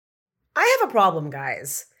I have a problem,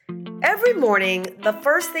 guys. Every morning, the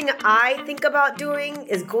first thing I think about doing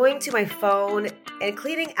is going to my phone and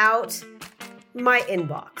cleaning out my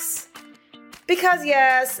inbox. Because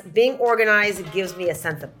yes, being organized gives me a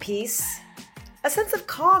sense of peace, a sense of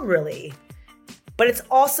calm, really. But it's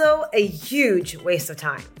also a huge waste of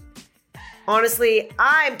time. Honestly,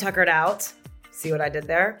 I'm tuckered out, see what I did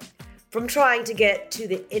there, from trying to get to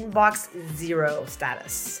the inbox zero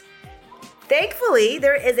status. Thankfully,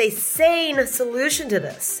 there is a sane solution to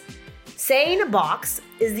this. SaneBox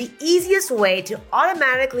is the easiest way to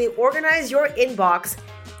automatically organize your inbox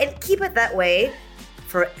and keep it that way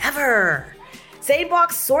forever.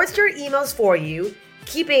 SaneBox sorts your emails for you,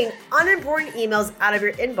 keeping unimportant emails out of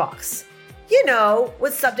your inbox. You know,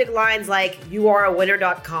 with subject lines like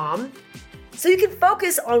youareawinner.com, so you can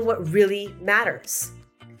focus on what really matters.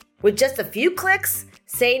 With just a few clicks,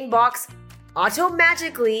 SaneBox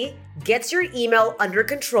automatically gets your email under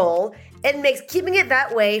control and makes keeping it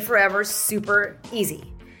that way forever super easy.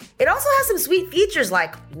 It also has some sweet features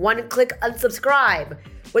like one-click unsubscribe,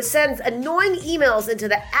 which sends annoying emails into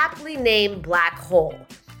the aptly named black hole,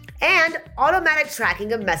 and automatic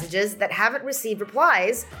tracking of messages that haven't received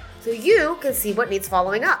replies so you can see what needs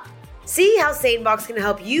following up. See how SaneBox can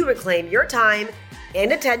help you reclaim your time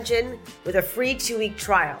and attention with a free 2-week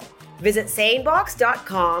trial. Visit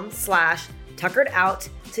sanebox.com/tuckeredout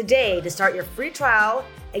today to start your free trial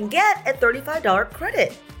and get a $35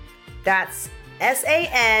 credit. That's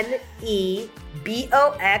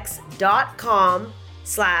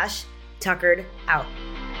sanebox.com/tuckeredout.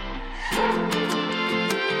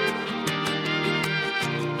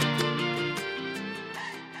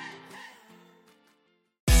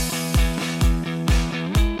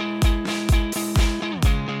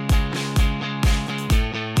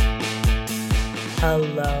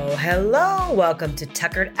 Hello. Welcome to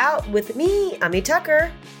Tuckered Out with me, Ami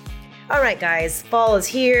Tucker. All right, guys, fall is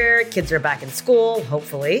here. Kids are back in school,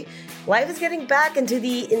 hopefully. Life is getting back into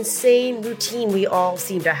the insane routine we all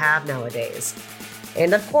seem to have nowadays.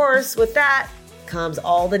 And of course, with that comes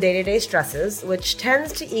all the day-to-day stresses, which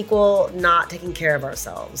tends to equal not taking care of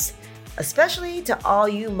ourselves, especially to all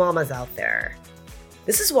you mamas out there.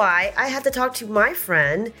 This is why I had to talk to my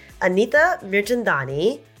friend, Anita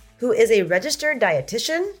Mirchandani, who is a registered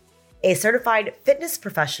dietitian, a certified fitness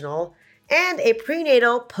professional, and a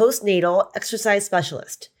prenatal, postnatal exercise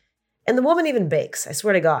specialist. And the woman even bakes. I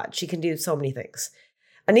swear to God, she can do so many things.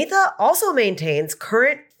 Anita also maintains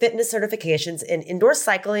current fitness certifications in indoor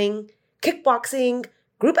cycling, kickboxing,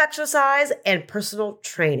 group exercise, and personal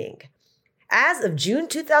training. As of June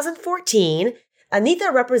 2014,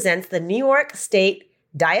 Anita represents the New York State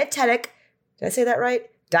Dietetic, did I say that right?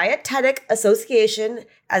 Dietetic Association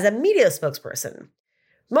as a media spokesperson.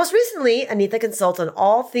 Most recently, Anita consults on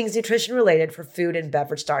all things nutrition related for food and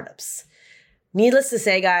beverage startups. Needless to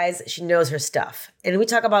say, guys, she knows her stuff. And we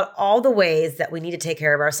talk about all the ways that we need to take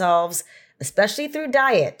care of ourselves, especially through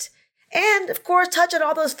diet. And, of course, touch on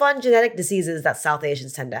all those fun genetic diseases that South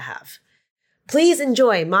Asians tend to have. Please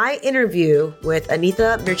enjoy my interview with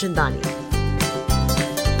Anita Mirchandani.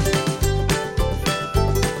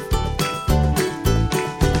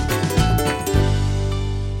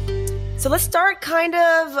 So let's start kind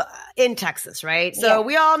of in Texas, right? So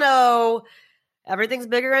we all know everything's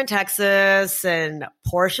bigger in Texas and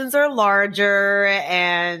portions are larger,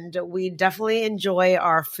 and we definitely enjoy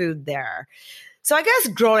our food there. So I guess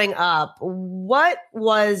growing up, what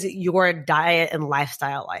was your diet and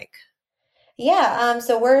lifestyle like? Yeah,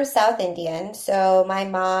 so we're South Indian. So my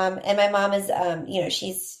mom is,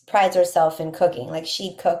 she prides herself in cooking. Like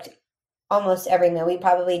she cooked almost every meal. We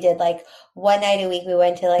probably did like one night a week. We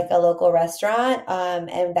went to like a local restaurant,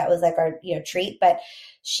 and that was like our, treat. But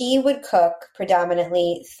she would cook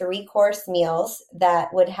predominantly 3-course meals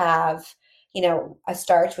that would have, a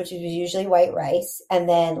starch, which was usually white rice, and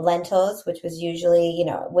then lentils, which was usually,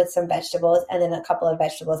 with some vegetables, and then a couple of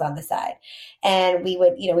vegetables on the side. And we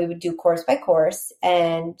would do course by course,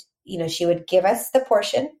 and, she would give us the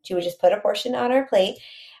portion. She would just put a portion on our plate,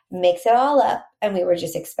 mix it all up, and we were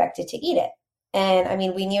just expected to eat it. And I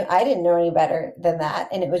mean, I didn't know any better than that.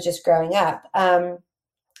 And it was just growing up. And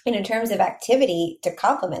in terms of activity to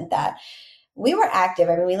complement that, we were active.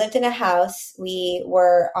 I mean, we lived in a house. We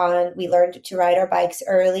learned to ride our bikes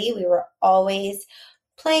early. We were always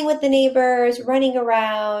playing with the neighbors, running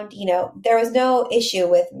around. There was no issue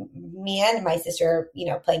with me and my sister,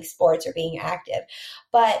 playing sports or being active.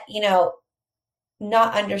 But,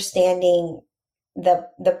 not understanding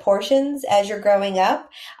the portions as you're growing up.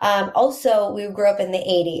 Also, we grew up in the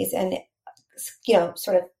 80s, and,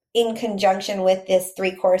 sort of in conjunction with this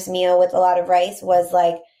 3-course meal with a lot of rice was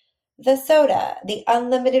like the soda, the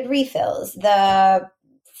unlimited refills, the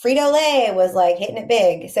Frito-Lay was like hitting it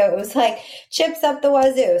big. So it was like chips up the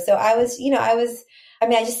wazoo. So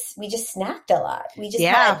we just snacked a lot. We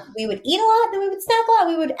would eat a lot, then we would snack a lot.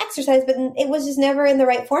 We would exercise, but it was just never in the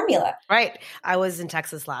right formula. Right. I was in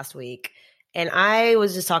Texas last week and I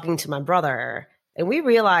was just talking to my brother and we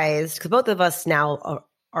realized, because both of us now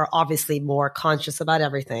are obviously more conscious about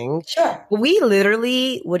everything. Sure. We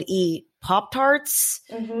literally would eat Pop-Tarts,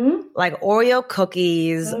 like Oreo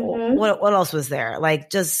cookies. What else was there? Like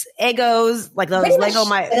just Eggos, like those Lego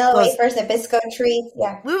vanilla wafers, Nabisco treats.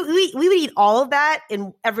 Yeah. We would eat all of that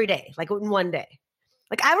every day, like in one day.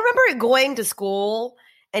 Like I remember going to school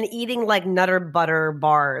and eating like Nutter Butter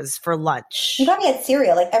bars for lunch. You probably had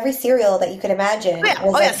cereal, like every cereal that you could imagine.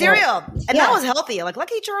 Yeah. Cereal. And that was healthy. Like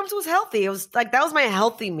Lucky Charms was healthy. It was like, that was my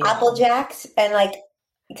healthy meal. Apple Jacks and like,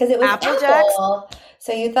 because it was apple.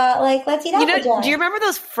 So you thought like, let's eat Apple Jacks. Do you remember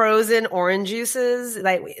those frozen orange juices?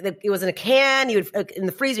 Like it was in a can, you would, in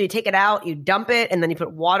the freezer, you take it out, you dump it, and then you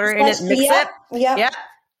put water in it, mix it. Yeah.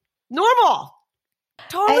 Normal.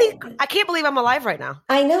 Totally. I can't believe I'm alive right now.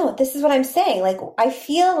 I know. This is what I'm saying. Like, I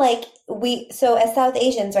feel like so as South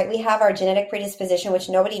Asians, right, we have our genetic predisposition, which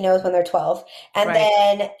nobody knows when they're 12. And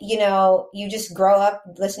then, you just grow up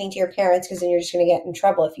listening to your parents because then you're just going to get in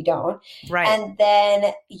trouble if you don't. Right. And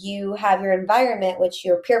then you have your environment, which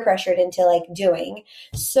you're peer pressured into like doing.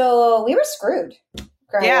 So we were screwed.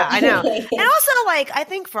 Yeah, I know. And also like, I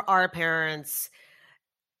think for our parents,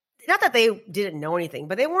 not that they didn't know anything,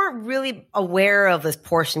 but they weren't really aware of this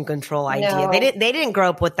portion control idea. No. They didn't grow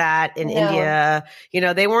up with that in India.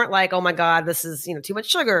 They weren't like, oh my God, this is, too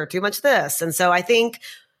much sugar, too much this. And so I think,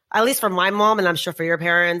 at least for my mom, and I'm sure for your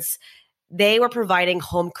parents, they were providing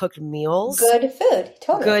home cooked meals. Good food.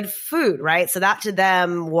 Totally. Good food, right? So that to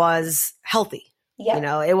them was healthy.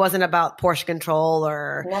 Yeah. It wasn't about portion control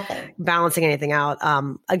or balancing anything out.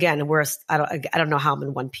 Again, I don't know how I'm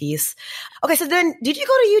in one piece. Okay. So then did you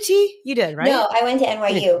go to UT? You did, right? No, I went to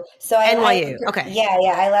NYU. So NYU. Okay. Yeah.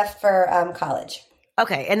 I left for college.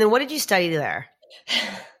 Okay. And then what did you study there?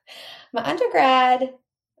 My undergrad,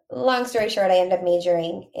 long story short, I ended up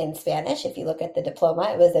majoring in Spanish. If you look at the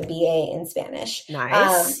diploma, it was a BA in Spanish.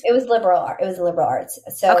 Nice. It was liberal. It was liberal arts.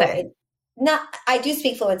 So I do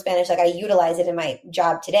speak fluent Spanish. Like I utilize it in my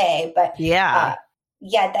job today, but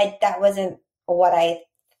that wasn't what I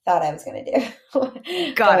thought I was going to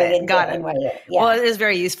do. Got it. Yeah. Well, it is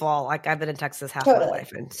very useful. Like I've been in Texas half my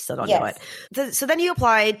life and still don't know it. So then you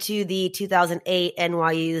applied to the 2008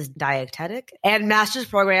 NYU's dietetic and master's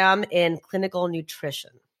program in clinical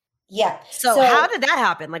nutrition. Yeah. So how did that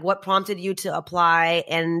happen? Like what prompted you to apply?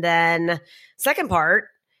 And then second part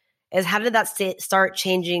is how did that start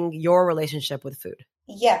changing your relationship with food?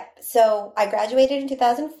 Yeah. So I graduated in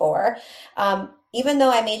 2004. Even though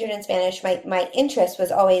I majored in Spanish, my interest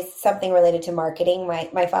was always something related to marketing.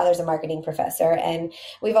 My father's a marketing professor, and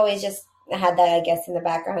we've always just had that, I guess, in the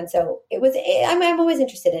background. So I'm always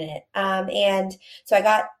interested in it. And so I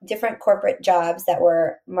got different corporate jobs that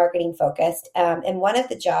were marketing focused. And one of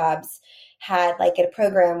the jobs had like a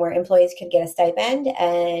program where employees could get a stipend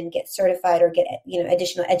and get certified or get,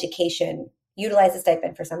 additional education, utilize the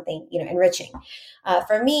stipend for something, enriching.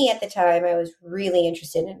 For me at the time, I was really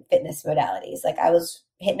interested in fitness modalities. Like I was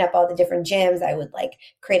hitting up all the different gyms. I would like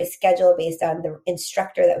create a schedule based on the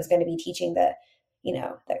instructor that was going to be teaching the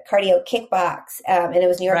cardio kickbox. And it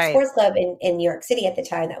was New York Sports Club in New York City at the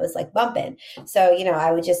time that was like bumping. So,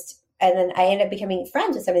 I would and then I ended up becoming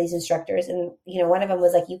friends with some of these instructors. And, one of them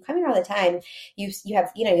was like, you come here all the time. You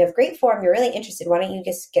have great form. You're really interested. Why don't you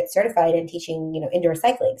just get certified in teaching, indoor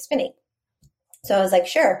cycling, spinning? So I was like,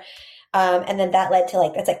 sure. And then that led to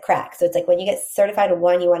like, that's like crack. So it's like when you get certified in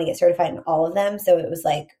one, you want to get certified in all of them. So it was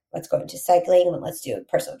like, let's go into cycling and let's do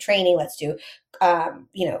personal training. Let's do,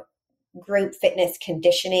 group fitness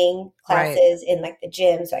conditioning classes in like the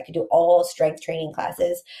gym. So I could do all strength training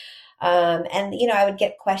classes. And, I would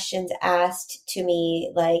get questions asked to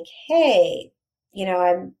me like, hey,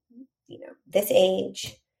 I'm, this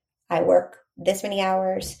age, I work this many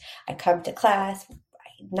hours, I come to class,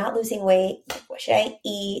 I'm not losing weight. What should I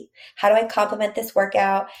eat? How do I complement this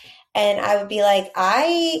workout? And I would be like,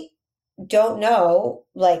 I don't know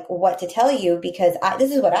like what to tell you because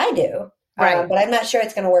this is what I do. Right. But I'm not sure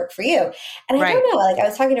it's going to work for you. And I don't know, like I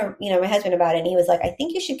was talking to, my husband about it and he was like, I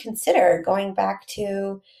think you should consider going back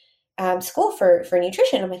to school for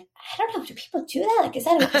nutrition. I'm like, I don't know. Do people do that? Like, is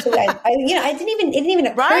that, so it didn't even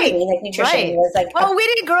occur to me like nutrition was like, we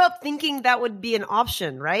didn't grow up thinking that would be an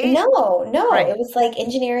option, right? No. It was like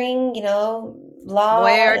engineering, law,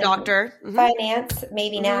 lawyer, doctor, finance,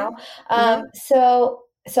 maybe now. So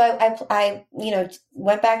so I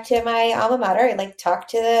went back to my alma mater and like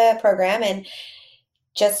talked to the program and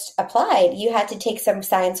just applied. You had to take some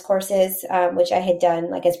science courses, which I had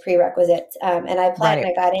done like as prerequisites. And I applied and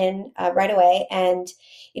Right. I got in right away. And,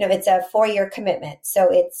 it's a 4-year commitment. So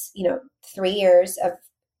it's, 3 years of,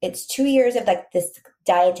 it's 2 years of like this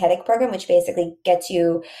dietetic program, which basically gets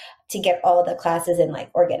you to get all the classes in like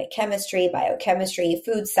organic chemistry, biochemistry,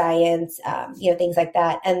 food science, things like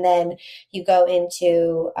that. And then you go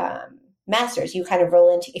into, masters. You kind of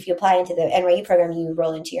roll into, if you apply into the NYU program, you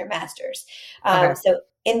roll into your masters. Okay. So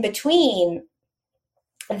in between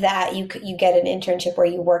that, you get an internship where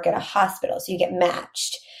you work at a hospital. So you get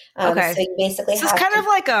matched. Okay. So you basically So it's have kind to, of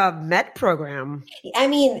like a med program. I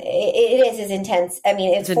mean, it is as intense. I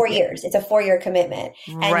mean, it's 4 years. It's a 4-year commitment.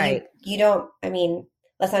 And Right. you don't, I mean,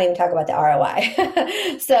 let's not even talk about the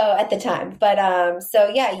ROI. So at the time, but, so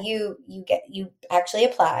yeah, you actually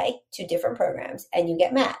apply to different programs and you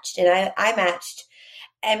get matched. And I matched,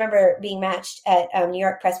 I remember being matched at New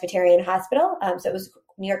York Presbyterian Hospital. So it was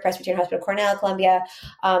New York Presbyterian Hospital, Cornell, Columbia,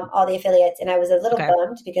 all the affiliates. And I was a little Okay.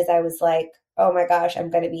 bummed because I was like, oh my gosh,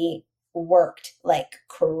 I'm going to be worked like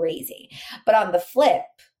crazy. But on the flip,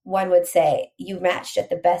 one would say you matched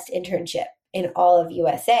at the best internship in all of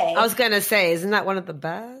USA. I was going to say, isn't that one of the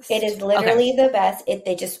best? It is literally the best.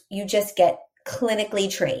 You just get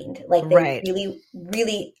clinically trained. Like they Right. really,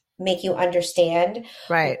 really make you understand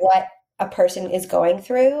Right. what a person is going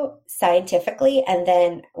through scientifically and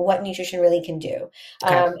then what nutrition really can do.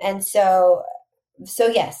 Okay. And so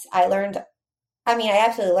yes, I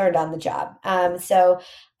absolutely learned on the job. So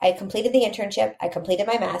I completed the internship, I completed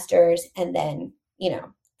my master's, and then,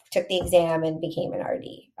 took the exam and became an RD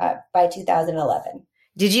by 2011.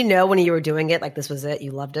 Did you know when you were doing it, like this was it?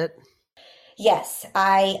 You loved it? Yes,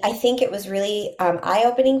 I think it was really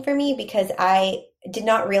eye-opening for me because I did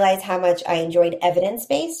not realize how much I enjoyed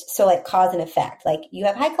evidence-based. So like cause and effect, like you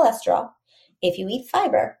have high cholesterol. If you eat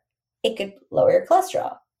fiber, it could lower your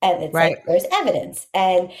cholesterol. And it's Right. like, there's evidence.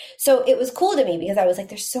 And so it was cool to me because I was like,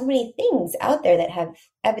 there's so many things out there that have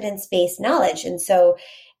evidence-based knowledge. And so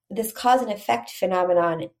this cause and effect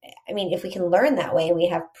phenomenon, I mean, if we can learn that way and we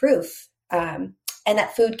have proof, and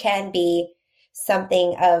that food can be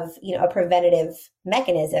something of, a preventative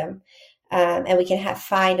mechanism, and we can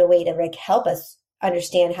find a way to like help us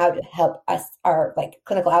understand how to help us, our like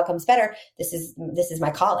clinical outcomes better. This is my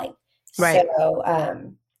calling. Right.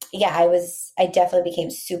 So, yeah, I definitely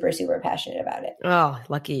became super, super passionate about it. Oh,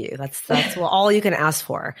 lucky you. That's well, all you can ask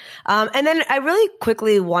for. And then I really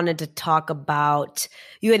quickly wanted to talk about,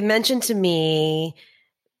 you had mentioned to me,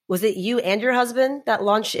 was it you and your husband that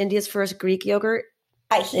launched India's first Greek yogurt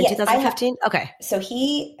in 2015? Okay. So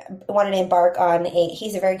he wanted to embark on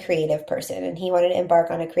he's a very creative person and he wanted to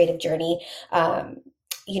embark on a creative journey.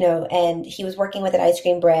 And he was working with an ice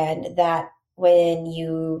cream brand that, when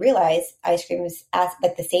you realize ice cream is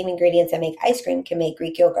like the same ingredients that make ice cream can make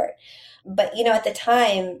Greek yogurt. But, at the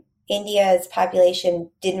time, India's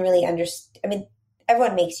population didn't really understand. I mean,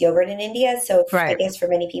 everyone makes yogurt in India. So Right. I guess for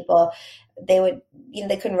many people, they would,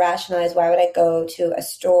 they couldn't rationalize, why would I go to a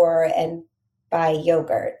store and buy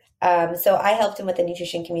yogurt? So I helped him with the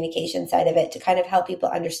nutrition communication side of it to kind of help people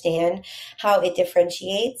understand how it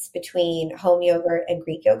differentiates between home yogurt and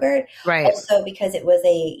Greek yogurt. Right. Also, because it was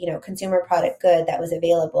a, consumer product good that was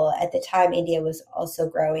available at the time, India was also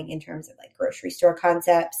growing in terms of like grocery store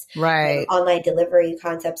concepts, Right. Online delivery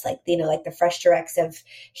concepts, like, like the Fresh Directs of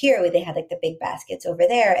here, where they had like the big baskets over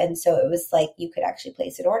there. And so it was like, you could actually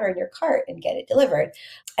place an order in your cart and get it delivered.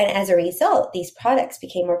 And as a result, these products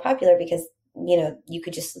became more popular because you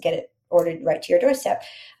could just get it ordered right to your doorstep.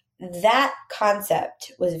 That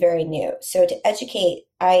concept was very new. So to educate,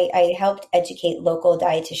 I helped educate local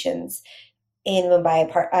dietitians in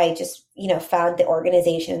Mumbai. I just, found the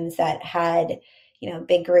organizations that had,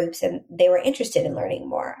 big groups and they were interested in learning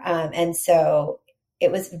more. And so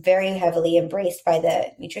it was very heavily embraced by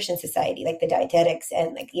the Nutrition Society, like the dietetics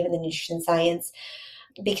and like even the nutrition science,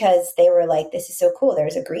 because they were like, this is so cool.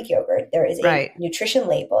 There's a Greek yogurt. There is a Right. nutrition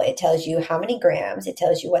label. It tells you how many grams. It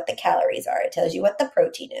tells you what the calories are. It tells you what the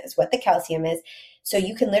protein is, what the calcium is. So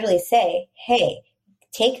you can literally say, hey,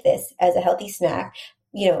 take this as a healthy snack.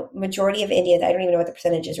 Majority of Indians, I don't even know what the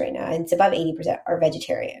percentage is right now, and it's above 80% are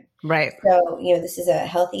vegetarian. Right. So, this is a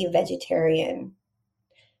healthy vegetarian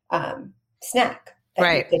snack that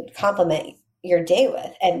Right. you could complement your day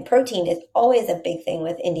with. And protein is always a big thing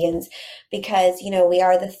with Indians because, we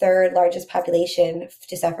are the third largest population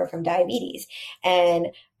to suffer from diabetes. And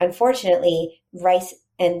unfortunately, rice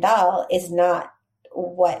and dal is not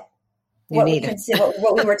what we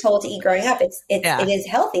were told to eat growing up. It is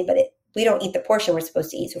healthy, but we don't eat the portion we're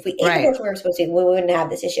supposed to eat. So if we ate the Right. portion we were supposed to eat, we wouldn't have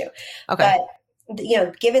this issue. Okay. But,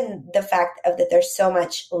 given the fact of that there's so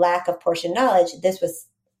much lack of portion knowledge, this was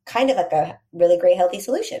kind of like a really great healthy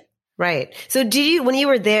solution. Right. So when you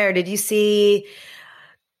were there, did you see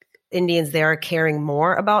Indians there caring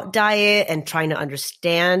more about diet and trying to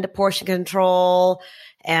understand portion control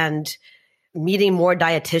and meeting more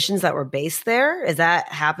dietitians that were based there? Is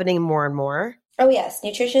that happening more and more? Oh, yes.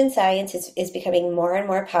 Nutrition science is becoming more and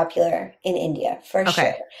more popular in India, for sure.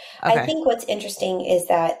 Okay. I think what's interesting is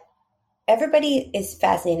that everybody is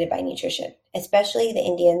fascinated by nutrition, especially the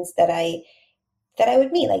Indians that I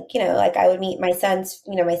would meet. Like I would meet my son's,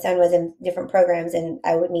 my son was in different programs, and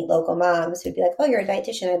I would meet local moms who'd be like, oh, you're a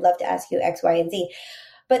dietitian. I'd love to ask you X, Y, and Z.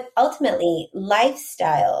 But ultimately,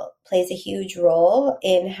 lifestyle plays a huge role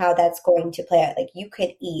in how that's going to play out. Like you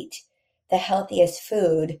could eat the healthiest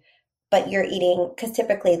food, but you're eating, because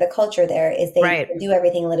typically the culture there is they do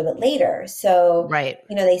everything a little bit later. So,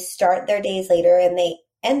 they start their days later and they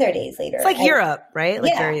end their days later. It's like Europe, right?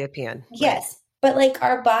 Like very European. Yes. Right. But like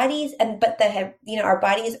our bodies our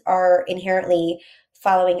bodies are inherently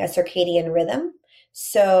following a circadian rhythm.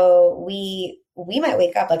 So we might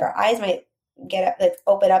wake up, like our eyes might get up, like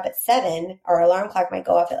open up at 7, our alarm clock might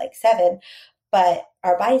go off at like 7, but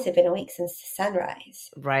our bodies have been awake since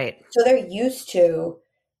sunrise. Right. So they're used to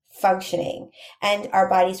functioning, and our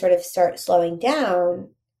bodies sort of start slowing down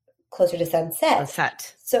closer to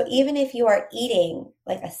sunset. So even if you are eating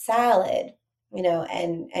like a salad,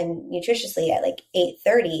 and nutritiously at like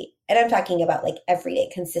 8:30, and I'm talking about like every day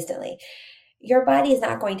consistently, your body is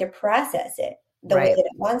not going to process it the way that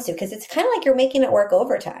it wants to, because it's kind of like you're making it work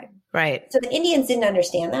overtime. Right. So the Indians didn't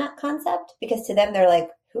understand that concept, because to them, they're like,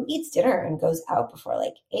 who eats dinner and goes out before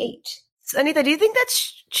like 8? So Anita, do you think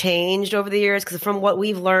that's changed over the years? Because from what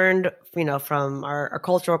we've learned, from our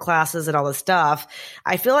cultural classes and all this stuff,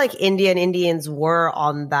 I feel like Indians were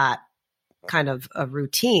on that kind of a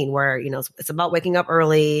routine where, it's about waking up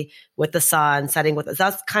early with the sun, setting with us.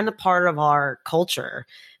 That's kind of part of our culture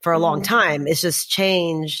for a long time. It's just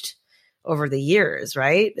changed over the years,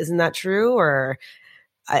 right? Isn't that true? Or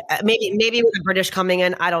maybe with the British coming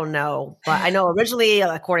in, I don't know. But I know originally,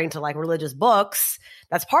 according to like religious books,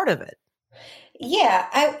 that's part of it. Yeah,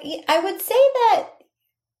 I would say that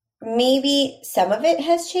maybe some of it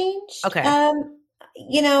has changed. Okay.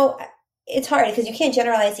 It's hard because you can't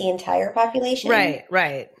generalize the entire population.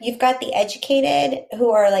 Right. You've got the educated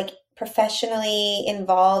who are like professionally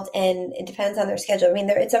involved, and it depends on their schedule. I mean,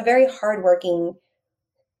 it's a very hardworking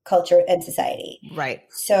culture and society. Right.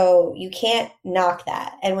 So you can't knock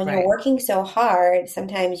that. And when you're working so hard,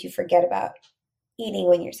 sometimes you forget about eating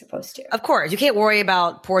when you're supposed to. Of course. You can't worry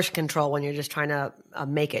about portion control when you're just trying to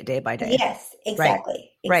make it day by day. Yes,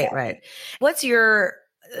 exactly. Right. What's your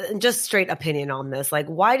just straight opinion on this? Like,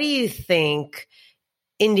 why do you think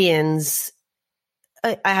Indians,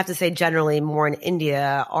 I have to say generally more in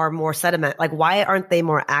India, are more sediment? Like, why aren't they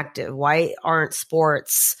more active? Why aren't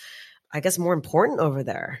sports, I guess, more important over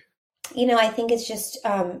there? I think it's just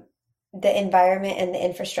the environment and the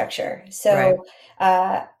infrastructure. So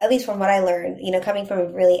at least from what I learned, coming from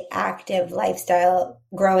a really active lifestyle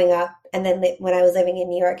growing up, and then when I was living in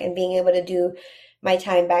New York and being able to do my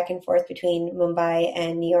time back and forth between Mumbai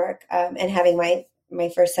and New York, and having my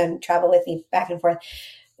first son travel with me back and forth,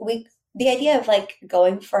 the idea of like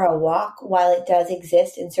going for a walk, while it does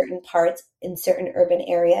exist in certain parts, in certain urban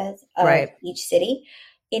areas of each city,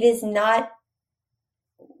 it is not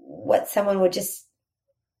what someone would just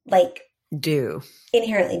like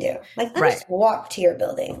inherently do. Like, let me just walk to your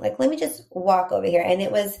building. Like, let me just walk over here. And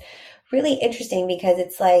it was really interesting because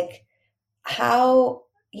it's like how,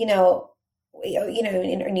 in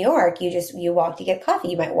New York, you walk to get coffee.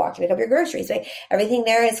 You might walk to pick up your groceries. Right? Everything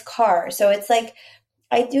there is car. So it's like,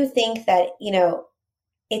 I do think that,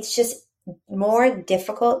 it's just more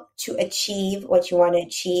difficult to achieve what you want to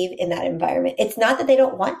achieve in that environment. It's not that they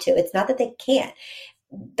don't want to. It's not that they can't.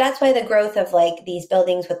 That's why the growth of like these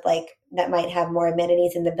buildings with like that might have more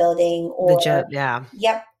amenities in the building, or the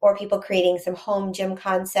gym, or people creating some home gym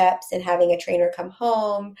concepts and having a trainer come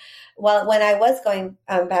home. Well, when I was going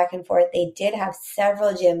back and forth, they did have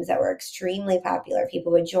several gyms that were extremely popular.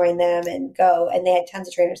 People would join them and go, and they had tons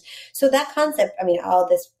of trainers. So that concept, I mean, all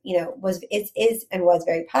this, is and was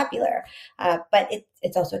very popular, but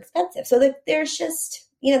it's also expensive. So there's just,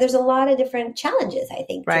 there's a lot of different challenges, I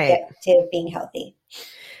think, to get to being healthy.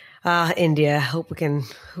 India, hope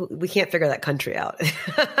we can't figure that country out.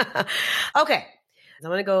 Okay. I'm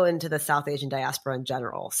going to go into the South Asian diaspora in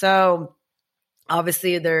general. So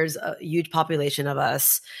Obviously, there's a huge population of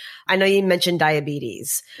us. I know you mentioned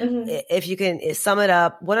diabetes. If you can sum it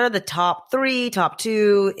up, what are the top 3, top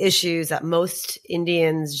 2 issues that most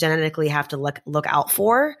Indians genetically have to look out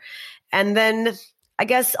for? And then I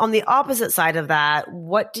guess on the opposite side of that,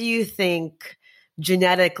 what do you think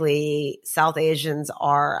genetically South Asians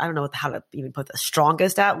are, I don't know how to even put the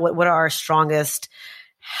strongest at, what are our strongest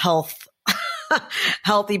healthy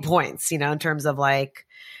points, in terms of like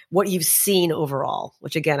what you've seen overall,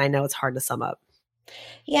 which again, I know it's hard to sum up.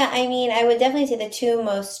 Yeah, I mean, I would definitely say the 2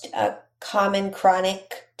 most common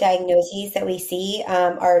chronic diagnoses that we see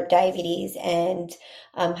are diabetes and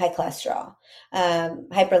high cholesterol,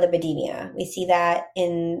 hyperlipidemia. We see that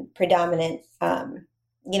in predominant,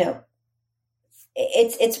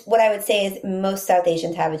 it's what I would say is most South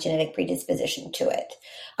Asians have a genetic predisposition to it.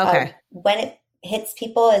 Okay. When it hits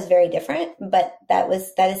people is very different, but that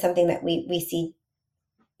is something that we see,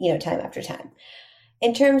 time after time.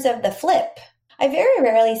 In terms of the flip, I very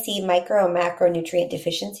rarely see micro and macronutrient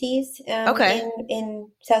deficiencies in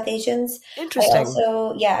South Asians. Interesting.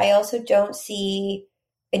 I also don't see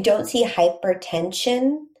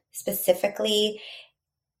hypertension specifically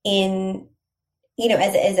in,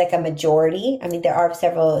 as like a majority. I mean, there are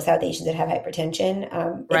several South Asians that have hypertension,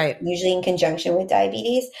 right? Usually in conjunction with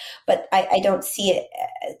diabetes, but I don't see it,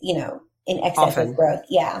 in excessive growth.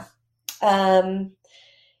 Yeah.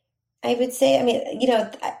 I would say, I mean,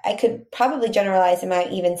 I could probably generalize and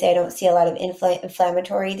might even say I don't see a lot of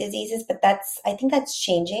inflammatory diseases, but I think that's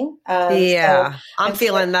changing. So I'm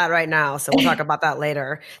feeling that right now. So we'll talk about that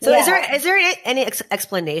later. So is there any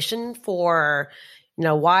explanation for,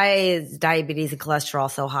 why is diabetes and cholesterol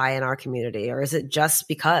so high in our community? Or is it just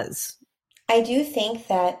because? I do think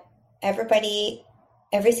that every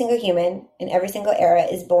single human in every single era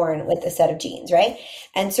is born with a set of genes, right?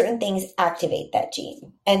 And certain things activate that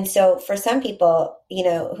gene. And so for some people,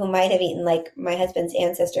 who might have eaten, like my husband's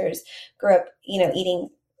ancestors grew up, eating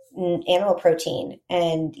animal protein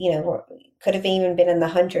and, could have even been on the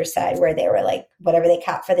hunter side where they were like, whatever they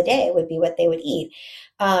caught for the day would be what they would eat.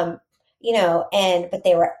 But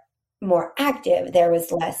they were more active. There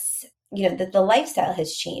was less, the lifestyle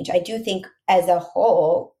has changed. I do think as a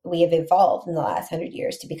whole, we have evolved in the last 100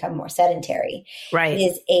 years to become more sedentary. Right.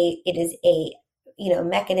 It is a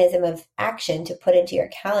mechanism of action to put into your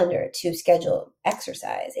calendar to schedule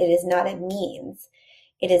exercise. It is not a means.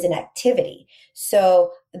 It is an activity.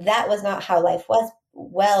 So that was not how life was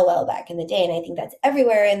well back in the day. And I think that's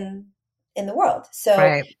everywhere in the world. So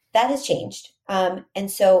that has changed.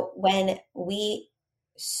 And so when we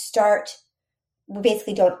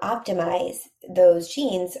basically don't optimize those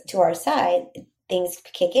genes to our side, things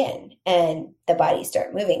kick in and the bodies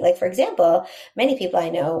start moving. Like, for example, many people I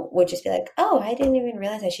know would just be like, oh, I didn't even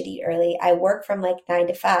realize I should eat early. I work from like 9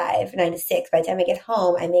 to 5, 9 to 6. By the time I get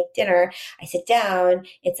home, I make dinner, I sit down.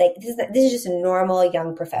 It's like, this is just a normal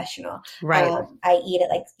young professional. Right. I eat at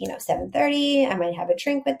like, 7:30. I might have a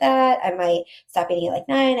drink with that. I might stop eating at like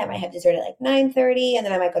 9. I might have dessert at like 9:30. And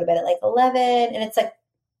then I might go to bed at like 11. And it's like,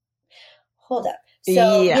 hold up.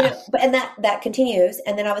 So, and that continues.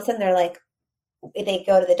 And then all of a sudden they're like, they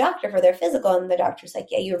go to the doctor for their physical and the doctor's like,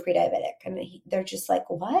 yeah, you were pre-diabetic. And they're just like,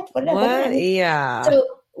 what did I do? Yeah. So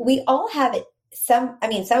we all have it. Some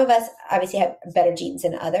of us obviously have better genes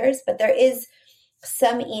than others, but there is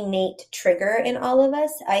some innate trigger in all of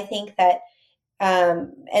us. I think that,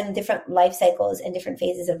 and different life cycles and different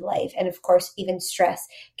phases of life. And of course, even stress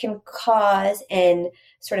can cause and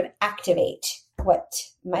sort of activate what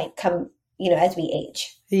might come, as we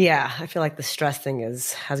age. Yeah, I feel like the stress thing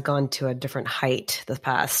has gone to a different height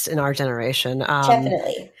in our generation.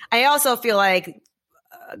 Definitely. I also feel like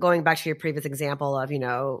going back to your previous example of,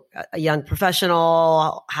 a young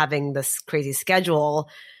professional having this crazy schedule,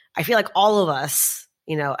 I feel like all of us,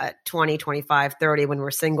 at 20, 25, 30, when we're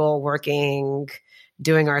single, working,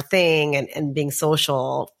 doing our thing and being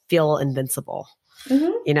social, feel invincible.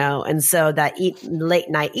 Mm-hmm. And so that late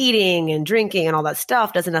night eating and drinking and all that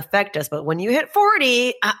stuff doesn't affect us. But when you hit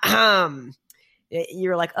 40,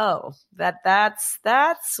 you're like, oh, that's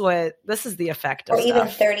what this is the effect of. Or even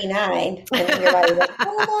 39, and then your body's like,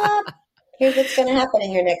 hold up. Here's what's going to happen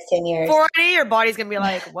in your next 10 years. 40, your body's going to be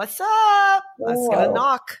like, what's up? That's going to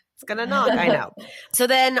knock. It's going to knock. I know. So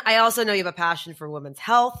then I also know you have a passion for women's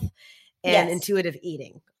health and intuitive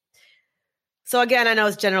eating. So again, I know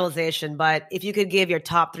it's generalization, but if you could give your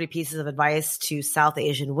top 3 pieces of advice to South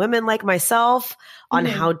Asian women like myself on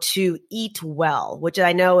how to eat well, which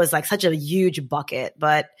I know is like such a huge bucket,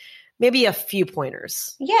 but maybe a few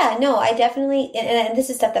pointers. Yeah, no, I definitely, and this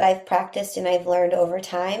is stuff that I've practiced and I've learned over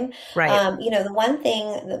time. Right. The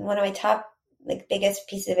one of my top biggest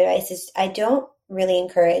pieces of advice is I don't really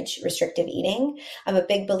encourage restrictive eating. I'm a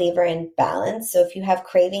big believer in balance. So if you have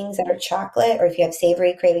cravings that are chocolate, or if you have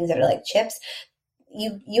savory cravings that are like chips,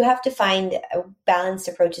 you have to find balanced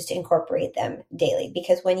approaches to incorporate them daily,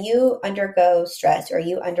 because when you undergo stress or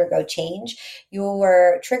you undergo change,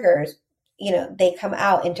 your triggers, they come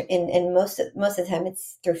out in most of the time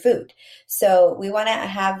it's through food. So we want to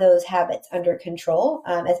have those habits under control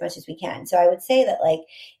as much as we can. So I would say that, like,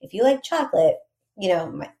 if you like chocolate,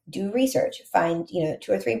 do research, find 2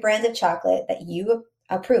 or 3 brands of chocolate that you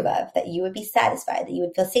approve of, that you would be satisfied, that you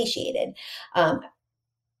would feel satiated.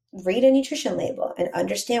 Read a nutrition label and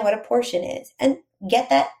understand what a portion is, and get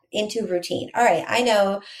that into routine. All right, I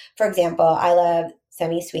know, for example, I love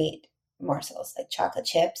semi-sweet morsels like chocolate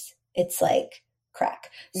chips. It's like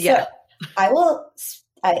crack. So I will,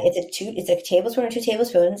 it's a tablespoon or 2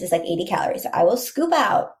 tablespoons is like 80 calories. So I will scoop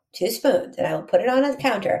out 2 spoons and I will put it on a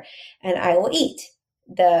counter and I will eat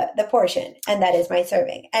the portion. And that is my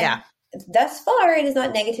serving. And thus far, it has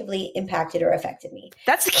not negatively impacted or affected me.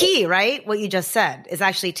 That's the key, right? What you just said is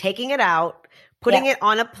actually taking it out, putting it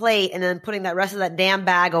on a plate, and then putting that rest of that damn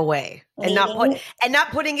bag away, and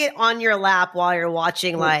not putting it on your lap while you're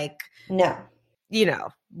watching, like,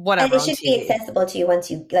 whatever. And it should be accessible to you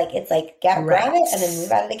once you, like, it's like grab it and then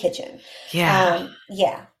move out of the kitchen. Yeah.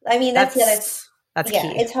 I mean, that's the other. That's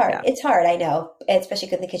key. It's hard. Yeah. It's hard. I know, especially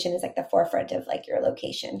because the kitchen is like the forefront of like your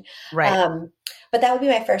location. Right. But that would be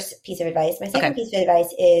my first piece of advice. My second piece of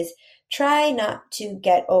advice is try not to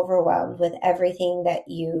get overwhelmed with everything that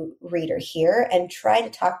you read or hear, and try to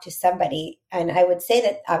talk to somebody. And I would say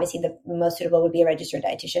that obviously the most suitable would be a registered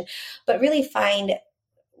dietitian, but really find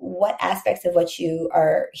what aspects of what you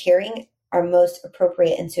are hearing are most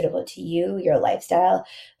appropriate and suitable to you, your lifestyle,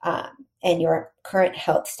 and your current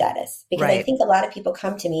health status. Because I think a lot of people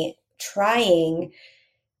come to me trying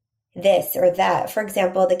this or that. For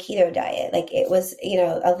example, the keto diet. Like, it was,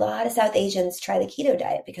 a lot of South Asians try the keto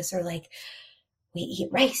diet because they're like, we eat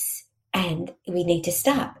rice and we need to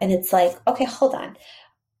stop. And it's like, okay, hold on.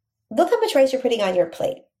 Look how much rice you're putting on your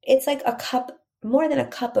plate. It's like more than a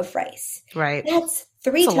cup of rice. Right. That's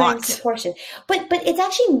 3 times the portion. But it's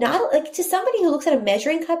actually not, like, to somebody who looks at a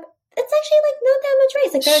measuring cup, it's actually like not that much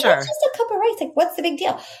rice. Like, that's just a cup of rice. Like, what's the big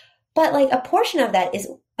deal? But like, a portion of that is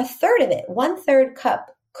a third of it. 1/3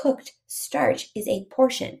 cup cooked starch is a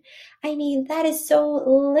portion. I mean, that is so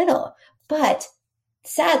little. But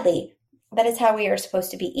sadly, that is how we are supposed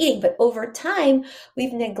to be eating. But over time,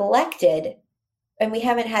 we've neglected, and we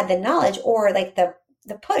haven't had the knowledge or like the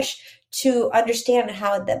push to understand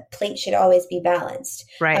how the plate should always be balanced.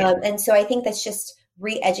 Right. And so I think that's just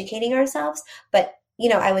re-educating ourselves. But,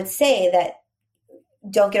 I would say that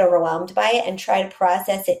don't get overwhelmed by it and try to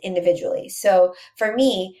process it individually. So for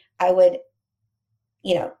me, I would,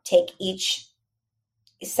 take each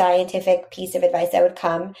scientific piece of advice that would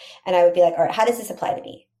come, and I would be like, all right, how does this apply to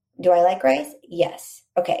me? Do I like rice? Yes.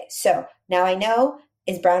 Okay. So now I know,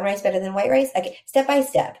 is brown rice better than white rice? Okay. Step by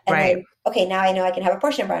step. And then, okay, now I know I can have a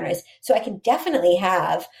portion of brown rice. So I can definitely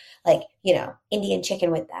have, like, Indian chicken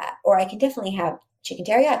with that, or I can definitely have chicken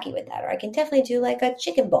teriyaki with that, or I can definitely do like a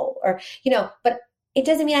chicken bowl, or, but it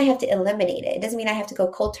doesn't mean I have to eliminate it. It doesn't mean I have to go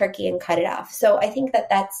cold turkey and cut it off. So I think that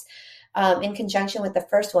that's in conjunction with the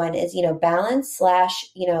first one is, balance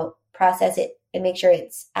 / process it and make sure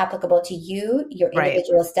it's applicable to you, your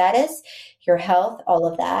individual status, your health, all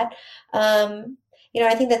of that.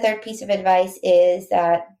 I think the third piece of advice is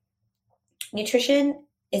that nutrition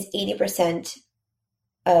is 80%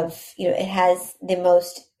 of, it has the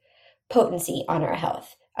most potency on our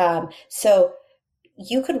health. So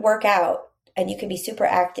you could work out and you could be super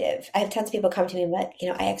active. I have tons of people come to me, but,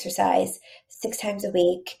 I exercise 6 times a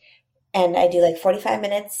week and I do like 45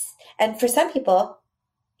 minutes. And for some people,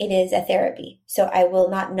 it is a therapy. So I will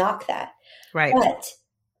not knock that. Right. But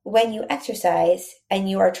when you exercise and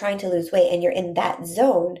you are trying to lose weight and you're in that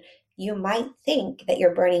zone, you might think that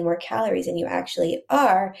you're burning more calories than you actually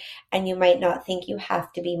are. And you might not think you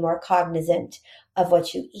have to be more cognizant of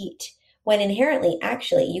what you eat, when inherently,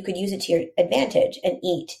 actually, you could use it to your advantage and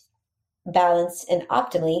eat balanced and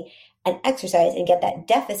optimally and exercise and get that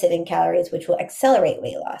deficit in calories, which will accelerate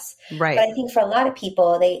weight loss. Right. But I think for a lot of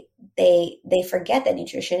people, they forget that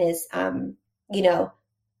nutrition is,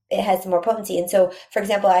 it has more potency. And so, for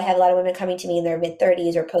example, I have a lot of women coming to me in their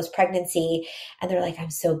mid-30s or post-pregnancy, and they're like, I'm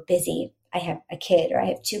so busy. I have a kid, or I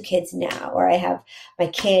have 2 kids now, or I have my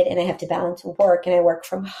kid and I have to balance work and I work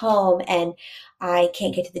from home and I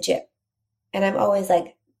can't get to the gym. And I'm always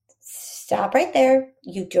like, stop right there.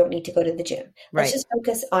 You don't need to go to the gym. Let's just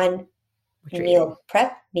focus on meal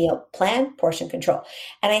prep, meal plan, portion control.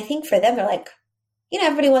 And I think for them, they're like,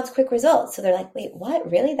 everybody wants quick results. So they're like, wait, what?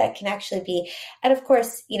 Really? That can actually be. And of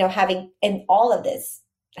course, having in all of this,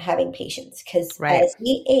 having patience, because Right. as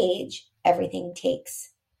we age, everything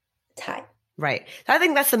takes time. Right. I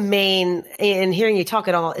think that's the main, and hearing you talk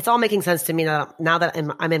it's all making sense to me now that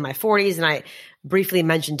I'm in my 40s, and I briefly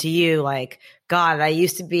mentioned to you, like, God, I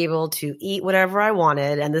used to be able to eat whatever I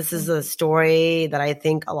wanted. And this is a story that I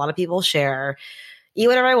think a lot of people share. Eat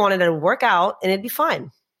whatever I wanted and work out and it'd be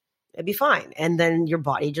fine. It'd be fine. And then your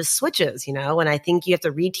body just switches, and I think you have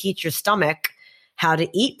to reteach your stomach how to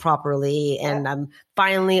eat properly. And I'm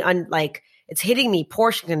finally it's hitting me,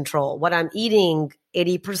 portion control, what I'm eating,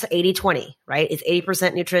 80%, 80-20, right? It's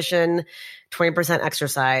 80% nutrition, 20%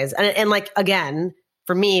 exercise. And like, again,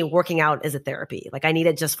 for me, working out is a therapy. Like, I need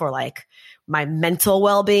it just for like my mental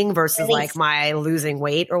well-being versus like my losing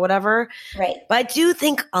weight or whatever. Right. But I do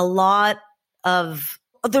think a lot of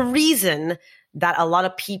the reason that a lot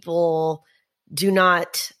of people do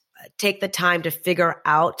not take the time to figure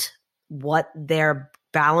out what their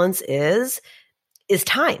balance is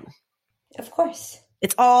time. Of course.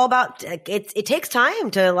 It's all about, it takes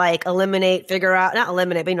time to like figure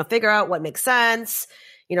out what makes sense,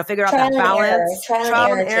 figure out that balance,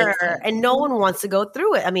 trial and error. And no one wants to go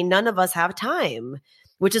through it. I mean, none of us have time,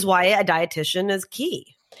 which is why a dietitian is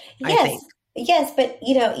key. Yes. I think. Yes, but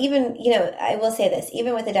even I will say this,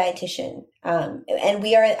 even with a dietitian, and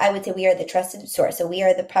I would say we are the trusted source. So we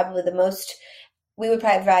are we would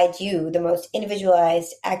provide you the most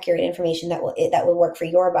individualized, accurate information that will work for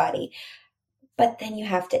your body. But then you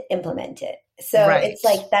have to implement it. So It's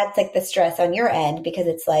like, that's like the stress on your end, because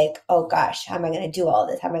it's like, oh gosh, how am I going to do all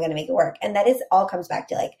this? How am I going to make it work? And that is all comes back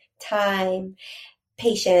to like time,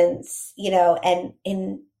 patience, and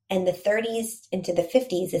in the 30s into the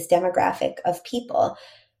 50s, this demographic of people,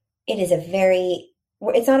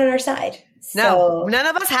 it's not on our side. No, none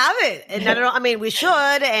of us have it. And we should.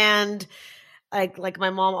 And like my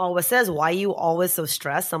mom always says, why are you always so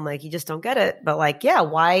stressed? I'm like, you just don't get it. But like, yeah,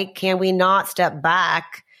 why can we not step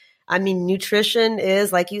back? I mean, nutrition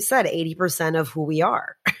is, like you said, 80% of who we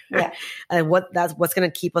are. Yeah. And that's what's going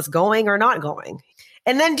to keep us going or not going.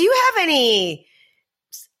 And then do you have any,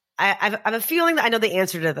 I have a feeling that I know the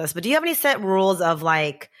answer to this, but do you have any set rules of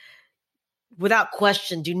like, without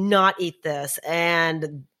question, do not eat this,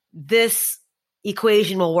 and this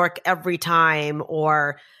equation will work every time,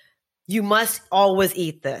 or you must always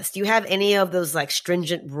eat this? Do you have any of those like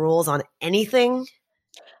stringent rules on anything?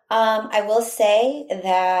 I will say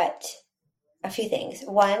that a few things.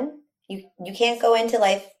 One, you can't go into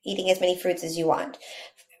life eating as many fruits as you want.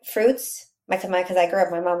 Fruits, because I grew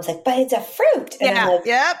up, my mom was like, but it's a fruit. And yeah, I'm like,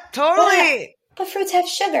 yep, totally. But fruits have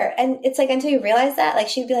sugar. And it's like, until you realize that, like,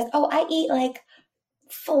 she'd be like, oh, I eat like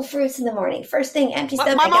full fruits in the morning. First thing, empty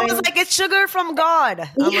stomach. My mom was like, it's sugar from God.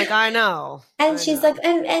 I'm like, I know. And she's like,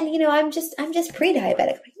 and I'm just pre-diabetic. I'm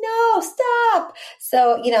like, no, stop.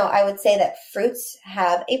 So, I would say that fruits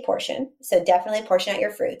have a portion. So definitely portion out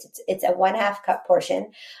your fruits. It's a 1/2 cup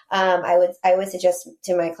portion. I always suggest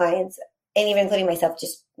to my clients, and even including myself,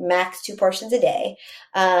 just max 2 portions a day.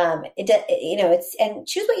 It's, and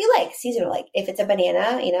choose what you like, seasonal. Like if it's a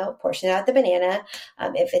banana, portion out the banana.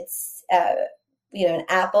 If it's, an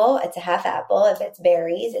apple, it's a 1/2 apple. If it's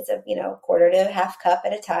berries, it's a, 1/4 to 1/2 cup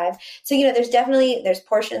at a time. So, there's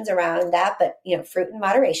portions around that, but, fruit in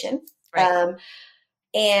moderation. Right.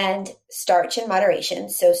 And starch in moderation.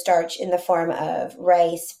 So starch in the form of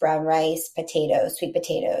rice, brown rice, potatoes, sweet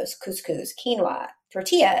potatoes, couscous, quinoa,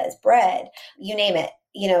 tortillas, bread, you name it,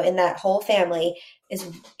 in that whole family is,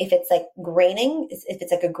 if it's like if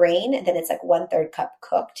it's like a grain, then it's like 1/3 cup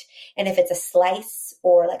cooked. And if it's a slice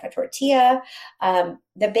or like a tortilla,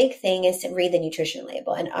 the big thing is to read the nutrition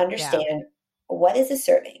label and understand what is a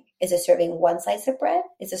serving. Is a serving 1 slice of bread?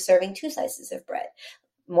 Is a serving 2 slices of bread?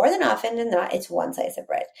 More than often than not, it's 1 slice of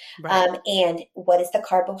bread. Right. And what is the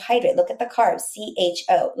carbohydrate? Look at the carbs,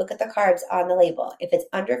 CHO. Look at the carbs on the label. If it's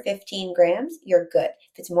under 15 grams, you're good.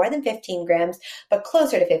 If it's more than 15 grams, but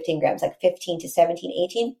closer to 15 grams, like 15 to 17,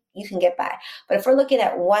 18, you can get by. But if we're looking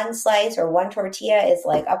at 1 slice or 1 tortilla is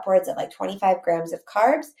like upwards of like 25 grams of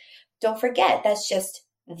carbs, don't forget, that's just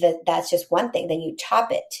one thing. Then you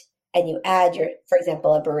top it and you add for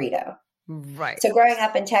example, a burrito. Right. So growing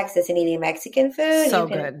up in Texas and eating Mexican food. So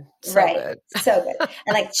good. So good.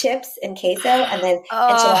 And like chips and queso, and then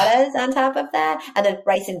enchiladas on top of that. And then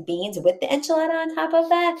rice and beans with the enchilada on top of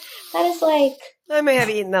that. That is like... I may have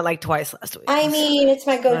eaten that like twice last week. I mean, it's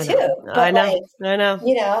my go-to. I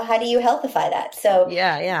know. How do you healthify that? So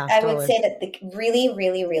yeah, I would say that really,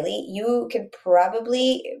 really, really, you could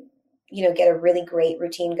probably... get a really great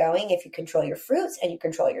routine going if you control your fruits and you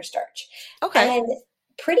control your starch. Okay. And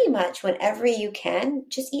pretty much whenever you can,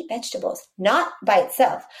 just eat vegetables, not by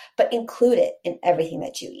itself, but include it in everything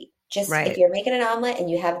that you eat. Just if you're making an omelet and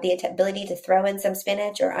you have the ability to throw in some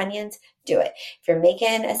spinach or onions, do it. If you're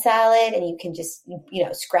making a salad and you can just,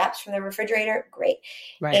 scraps from the refrigerator, great.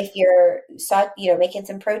 If you're, making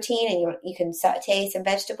some protein and you can saute some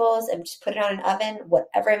vegetables and just put it on an oven,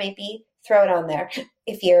 whatever it may be, throw it on there.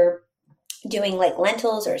 If you're doing like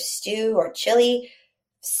lentils or stew or chili,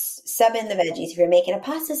 sub in the veggies. If you're making a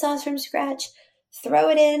pasta sauce from scratch, throw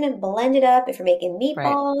it in and blend it up. If you're making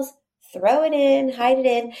meatballs, throw it in, hide it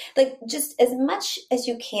in, like just as much as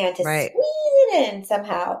you can to squeeze it in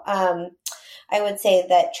somehow. I would say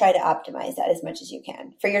that try to optimize that as much as you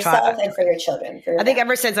can for yourself and for your children. I think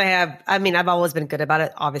ever since I've always been good about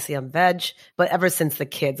it. Obviously I'm veg, but ever since the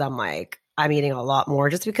kids, I'm eating a lot more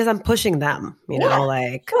just because I'm pushing them,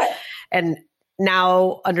 and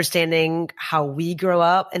now understanding how we grow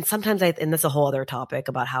up. And sometimes and that's a whole other topic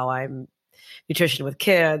about how I'm nutrition with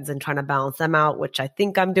kids and trying to balance them out, which I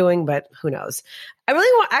think I'm doing, but who knows? I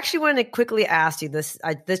really wanted to quickly ask you this.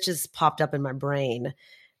 This just popped up in my brain,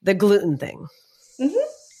 the gluten thing,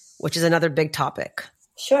 which is another big topic.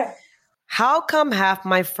 Sure. How come half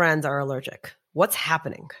my friends are allergic? What's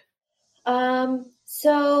happening?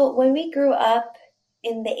 So when we grew up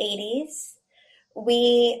in the 80s,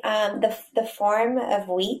 we the form of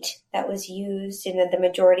wheat that was used in the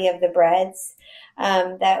majority of the breads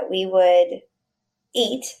that we would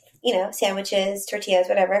eat, sandwiches, tortillas,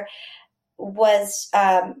 whatever, was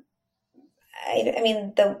the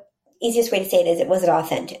easiest way to say it is it wasn't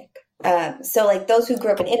authentic. So like those who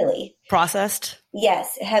grew up in Italy, processed,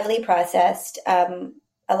 yes, heavily processed, a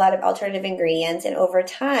lot of alternative ingredients, and over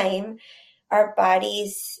time, our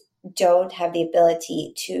bodies don't have the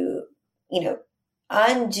ability to,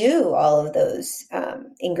 undo all of those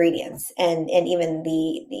ingredients and even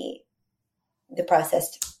the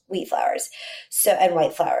processed wheat flours, and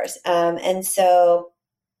white flours, and so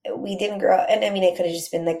we didn't grow up. And it could have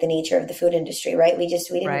just been like the nature of the food industry, right? We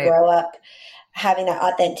didn't grow up having that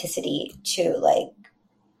authenticity to like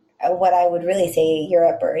what I would really say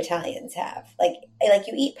Europe or Italians have. Like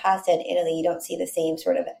you eat pasta in Italy, you don't see the same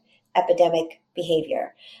sort of epidemic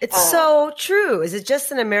behavior. It's so true. Is it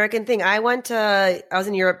just an American thing? I was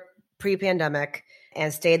in Europe pre-pandemic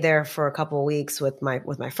and stayed there for a couple of weeks with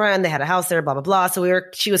my friend. They had a house there, blah, blah, blah. So they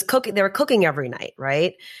were cooking every night,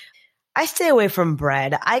 right? I stay away from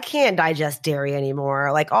bread. I can't digest dairy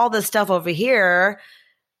anymore. Like all this stuff over here,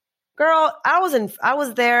 girl, I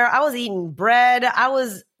was there. I was eating bread.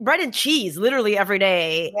 Bread and cheese literally every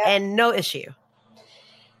day and no issue.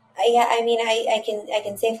 Yeah, I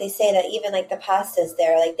can safely say that even like the pastas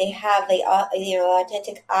there, like they have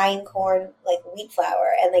authentic einkorn like wheat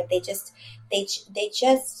flour, and like they just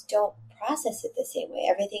don't process it the same way.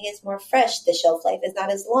 Everything is more fresh. The shelf life is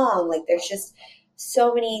not as long. Like there's just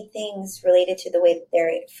so many things related to the way that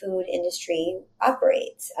their food industry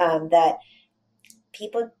operates that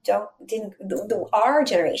people our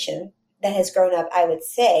generation that has grown up, I would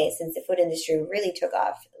say, since the food industry really took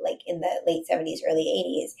off, like in the late 70s, early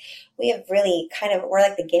 80s, we have really we're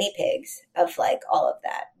like the guinea pigs of like all of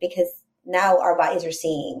that, because now our bodies are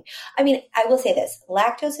seeing, I will say this,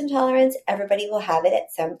 lactose intolerance, everybody will have it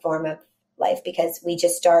at some form of life because we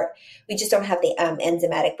just don't have the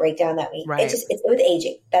enzymatic breakdown that it's with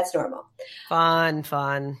aging. That's normal. Fun.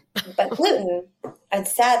 But gluten, and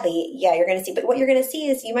sadly, you're going to see, but what you're going to see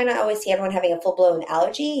is you might not always see everyone having a full blown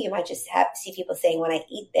allergy. You might just see people saying, when I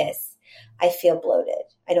eat this, I feel bloated.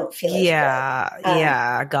 I don't feel as good.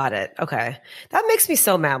 Yeah. Got it. Okay. That makes me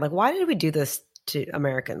so mad. Like, why did we do this to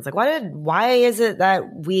Americans? Like, why is it that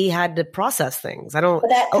we had to process things? But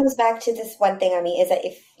that comes back to this one thing, is that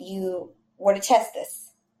if you were to test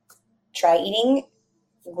this, try eating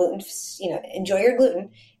gluten, enjoy your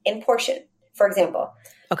gluten in portion. For example,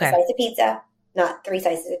 a slice of pizza, not 3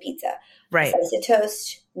 slices of pizza. Right. A slice of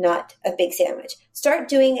toast, not a big sandwich. Start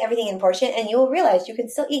doing everything in portion and you'll realize you can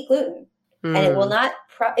still eat gluten. And it will not,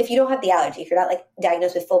 if you don't have the allergy, if you're not like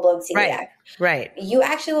diagnosed with full-blown celiac, right, you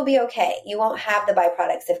actually will be okay. You won't have the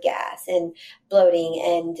byproducts of gas and bloating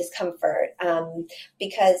and discomfort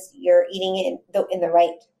because you're eating it in the right,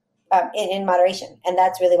 in moderation. And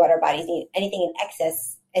that's really what our bodies need. Anything in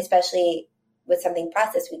excess, especially with something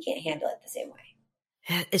processed, we can't handle it the same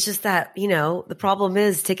way. It's just that, the problem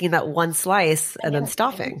is taking that one slice and then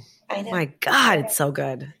stopping. I know. My God, it's so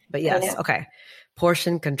good. But yes, okay.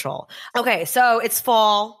 Portion control. Okay, so it's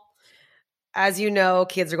fall. As you know,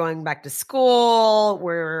 kids are going back to school.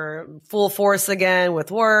 We're full force again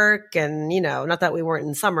with work. And, not that we weren't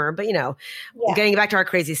in summer, but, getting back to our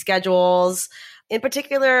crazy schedules. In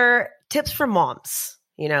particular, tips for moms.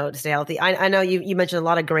 to stay healthy? I know you mentioned a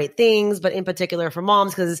lot of great things, but in particular for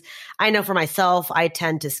moms, because I know for myself, I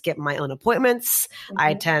tend to skip my own appointments.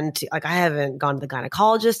 I tend to, I haven't gone to the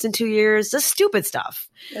gynecologist in 2 years, just stupid stuff.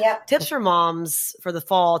 Yeah. Tips for moms for the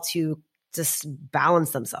fall to just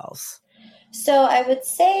balance themselves. So I would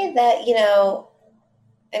say that,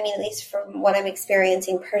 at least from what I'm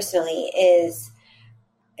experiencing personally, is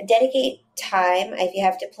dedicate time. If you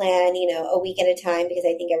have to plan, a week at a time, because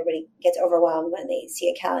I think everybody gets overwhelmed when they see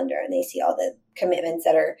a calendar and they see all the commitments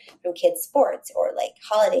that are from kids' sports or like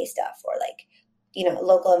holiday stuff or like,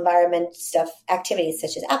 local environment stuff, activities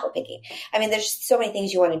such as apple picking. There's so many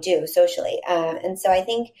things you want to do socially. And so I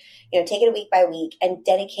think, take it week by week and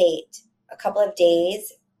dedicate a couple of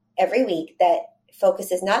days every week that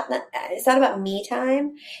focuses it's not about me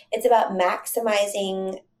time. It's about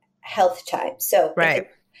maximizing health time. So right.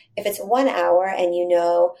 If it's 1 hour and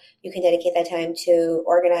you can dedicate that time to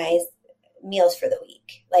organize meals for the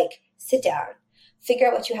week, like sit down, figure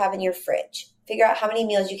out what you have in your fridge, figure out how many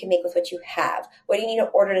meals you can make with what you have. What do you need to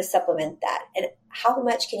order to supplement that? And how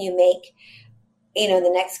much can you make, in the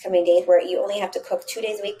next coming days where you only have to cook 2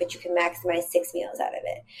 days a week, but you can maximize 6 meals out of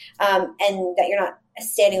it. And that you're not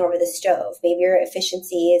standing over the stove. Maybe your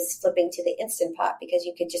efficiency is flipping to the Instant Pot because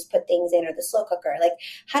you could just put things in, or the slow cooker. Like,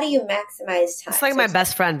 how do you maximize time? It's like my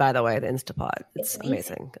best friend, by the way, the Instant Pot. It's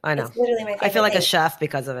amazing. I know. It's literally my favorite I feel like thing. a chef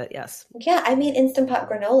because of it. Yes. Yeah. I made Instant Pot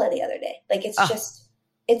granola the other day. Like,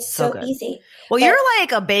 it's so easy. Well, you're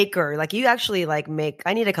like a baker. Like you actually make.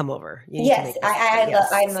 I need to come over. Yes,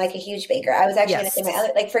 I'm like a huge baker. I was actually going to say my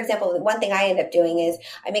other, like for example, one thing I end up doing is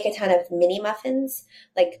I make a ton of mini muffins.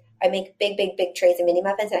 Like I make big trays of mini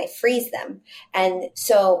muffins and I freeze them. And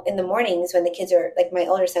so in the mornings when the kids are like, my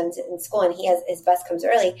older son's in school and his bus comes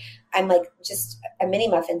early, I'm like just a mini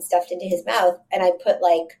muffin stuffed into his mouth, and I put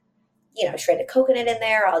like, shredded coconut in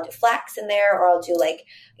there, or I'll do flax in there, or I'll do like,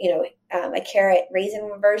 a carrot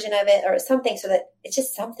raisin version of it or something, so that it's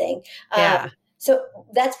just something. Yeah. So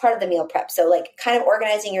that's part of the meal prep. So like kind of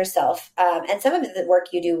organizing yourself. And some of the work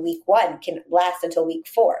you do week 1 can last until week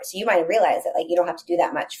 4. So you might realize that like you don't have to do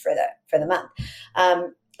that much for the month.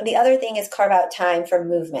 The other thing is carve out time for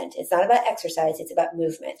movement. It's not about exercise. It's about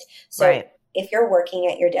movement. So if you're working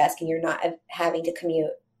at your desk and you're not having to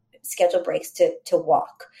commute, schedule breaks to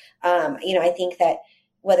walk. I think that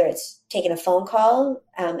whether it's taking a phone call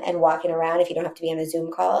and walking around if you don't have to be on a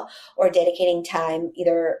Zoom call, or dedicating time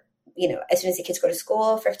either, as soon as the kids go to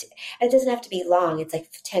school and it doesn't have to be long. It's like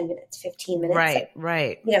 10 minutes, 15 minutes.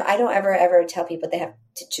 Right. I don't ever tell people they have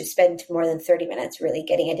to spend more than 30 minutes really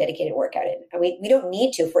getting a dedicated workout in. We don't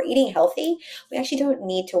need to. If we're eating healthy, we actually don't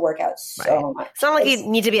need to work out so much. It's not like you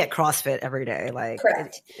need to be at CrossFit every day,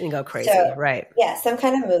 correct, and go crazy. So, right. Yeah, some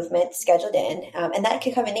kind of movement scheduled in. And that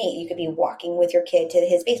could come in 8. You could be walking with your kid to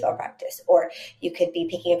his baseball practice, or you could be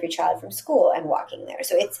picking up your child from school and walking there.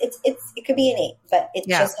 So it could be an 8, but it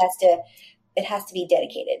just has to be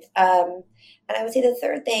dedicated. And I would say the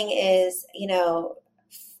third thing is,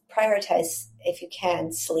 prioritize, if you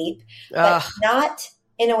can, sleep, but not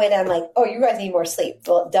in a way that I'm like, oh, you guys need more sleep.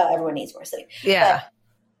 Well, duh, everyone needs more sleep. Yeah. But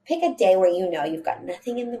pick a day where you've got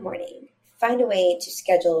nothing in the morning. Find a way to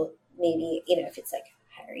schedule, maybe, if it's like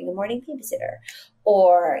hiring a morning babysitter,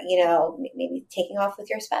 or, maybe taking off with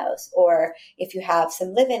your spouse, or if you have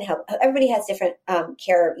some live-in help. Everybody has different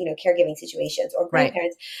caregiving situations, or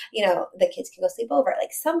grandparents, the kids can go sleep over.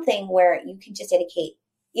 Like something where you can just dedicate,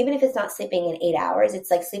 even if it's not sleeping in 8 hours, it's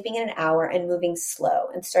like sleeping in an hour and moving slow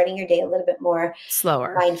and starting your day a little bit more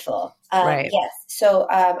slower, mindful. Right. Yes. So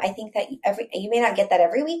I think that you may not get that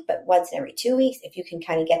every week, but once in every 2 weeks, if you can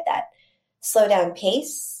kind of get that slow down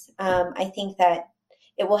pace, I think that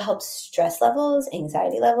it will help stress levels,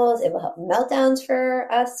 anxiety levels. It will help meltdowns for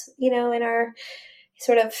us, in our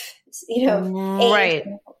sort of, right. age.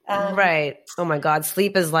 Right. Oh my God.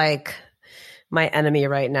 Sleep is like my enemy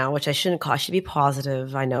right now, which I shouldn't call. I should be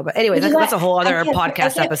positive. I know. But anyway, that's a whole other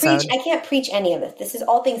podcast episode. I can't preach any of this. This is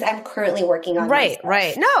all things I'm currently working on. Right.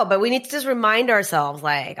 No, but we need to just remind ourselves,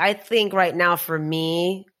 like, I think right now for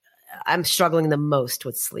me, I'm struggling the most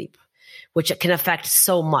with sleep, which can affect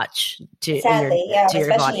so much to your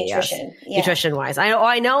body. Nutrition. Yes. Nutrition wise.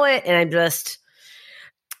 I know it. And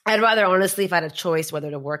I'd rather, honestly, if I had a choice whether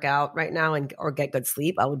to work out right now or get good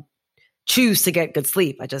sleep, I would choose to get good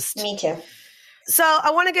sleep. Me too. So I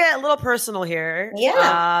want to get a little personal here,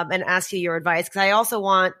 and ask you your advice, because I also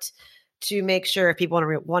want to make sure if people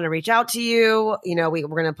want to reach out to you, we're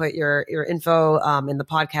going to put your info in the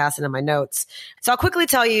podcast and in my notes. So I'll quickly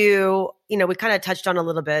tell you, we kind of touched on a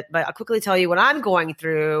little bit, but I'll quickly tell you what I'm going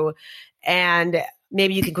through, and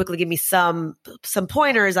maybe you can quickly give me some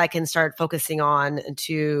pointers I can start focusing on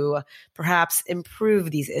to perhaps improve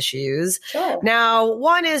these issues. Sure. Now,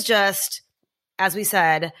 one is just, as we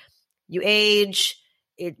said, you age,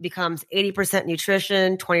 it becomes 80%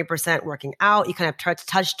 nutrition, 20% working out. You kind of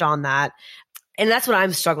touched on that. And that's what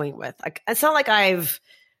I'm struggling with. Like, it's not like I've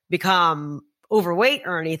become overweight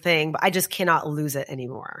or anything, but I just cannot lose it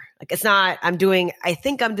anymore. Like, it's not, I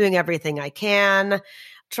think I'm doing everything I can,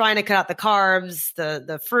 trying to cut out the carbs,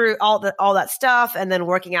 the fruit, all that stuff, and then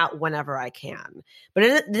working out whenever I can. But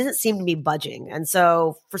it doesn't seem to be budging. And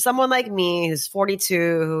so for someone like me who's 42,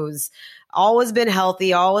 who's always been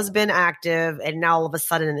healthy, always been active, and now all of a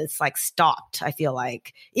sudden it's like stopped, I feel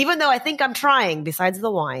like. Even though I think I'm trying, besides the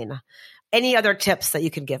wine. Any other tips that you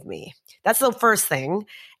could give me? That's the first thing.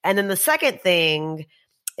 And then the second thing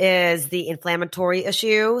is the inflammatory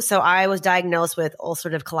issue. So I was diagnosed with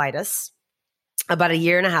ulcerative colitis about 1.5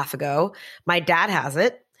 years ago. My dad has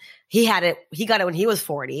it. He got it when he was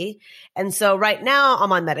 40. And so right now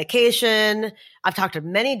I'm on medication. I've talked to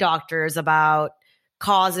many doctors about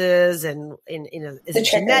causes and is it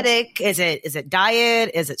genetic? Is it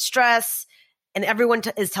diet? Is it stress? And everyone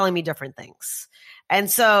is telling me different things. And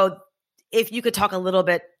so if you could talk a little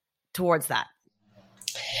bit towards that.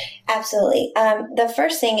 Absolutely. The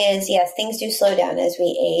first thing is, yes, things do slow down as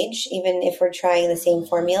we age, even if we're trying the same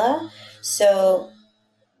formula. So,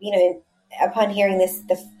 upon hearing this,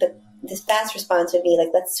 this fast response would be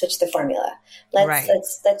like, let's switch the formula.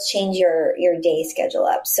 Let's change your day schedule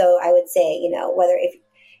up. So I would say, whether if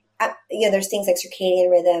there's things like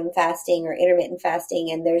circadian rhythm fasting or intermittent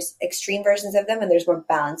fasting, and there's extreme versions of them and there's more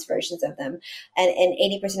balanced versions of them. And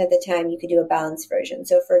 80% of the time you could do a balanced version.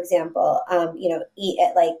 So for example,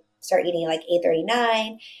 start eating at like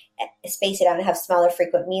 8:39, space it out and have smaller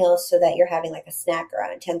frequent meals so that you're having like a snack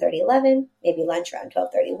around 10:30, 11, maybe lunch around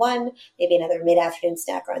 12:31, maybe another mid-afternoon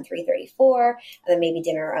snack around 3:34, and then maybe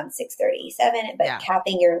dinner around 6:37, but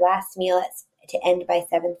capping your last meal to end by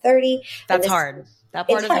 7:30. That's hard. That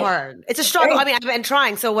part is hard. It's a struggle. I mean, I've been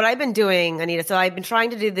trying. So what I've been doing, Anita, so I've been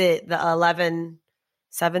trying to do the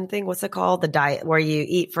 11-7 thing. What's it called? The diet where you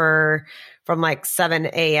eat from like 7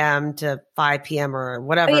 a.m. to 5 p.m. or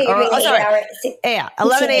whatever. 11 a.m.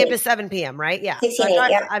 to 7 p.m., right? Yeah. So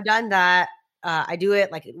I've done that. I do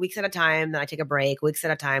it like weeks at a time. Then I take a break. Weeks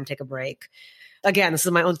at a time, take a break. Again, this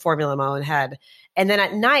is my own formula in my own head. And then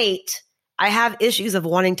at night, I have issues of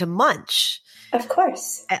wanting to munch. Of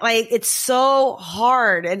course. Like, it's so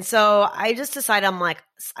hard. And so I just decided, I'm like,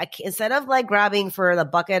 instead of like grabbing for the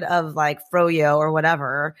bucket of like froyo or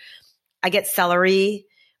whatever, I get celery,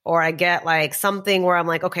 or I get like something where I'm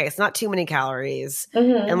like, okay, it's not too many calories,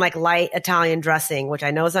 and like light Italian dressing, which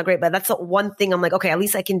I know is not great, but that's the one thing I'm like, okay, at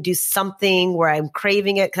least I can do something where I'm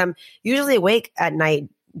craving it. 'Cause I'm usually awake at night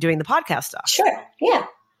doing the podcast stuff. Sure. Yeah.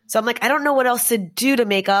 So I'm like, I don't know what else to do to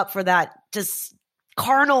make up for that just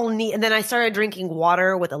carnal need. And then I started drinking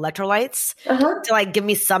water with electrolytes to like give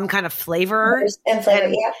me some kind of flavor.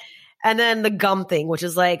 And then the gum thing, which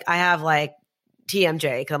is like, I have like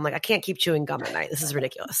TMJ because I'm like, I can't keep chewing gum at night. This is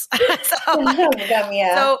ridiculous.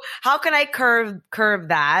 So how can I curb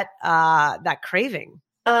that craving?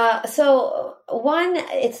 So one,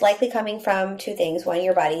 it's likely coming from two things. One,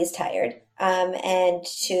 your body is tired. And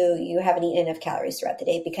two, you haven't eaten enough calories throughout the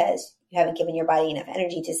day because you haven't given your body enough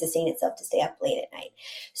energy to sustain itself to stay up late at night.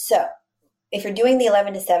 So if you're doing the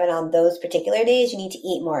 11 to 7 on those particular days, you need to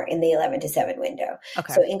eat more in the 11 to 7 window.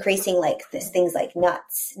 Okay. So increasing like things like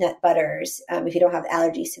nuts, nut butters, if you don't have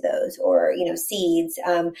allergies to those, or, seeds,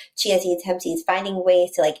 chia seeds, hemp seeds, finding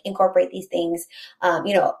ways to like incorporate these things.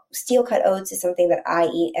 Steel cut oats is something that I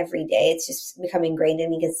eat every day. It's just become ingrained in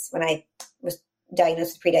me because when I was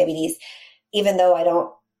diagnosed with prediabetes, even though I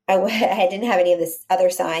didn't have any of the other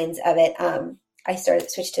signs of it, I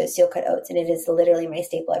switched to steel cut oats, and it is literally my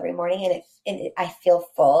staple every morning. And I feel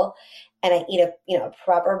full, and I eat a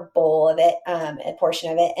proper bowl of it, a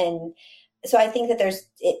portion of it. And so I think that there's,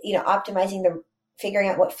 optimizing figuring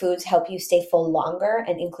out what foods help you stay full longer,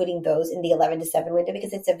 and including those in the 11 to 7 window,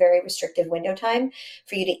 because it's a very restrictive window time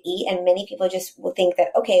for you to eat. And many people just will think that,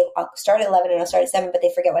 okay, I'll start at 11 and I'll start at 7, but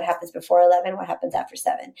they forget what happens before 11, what happens after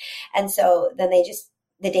 7. And so then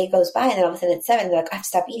the day goes by, and then all of a sudden at 7, they're like, I have to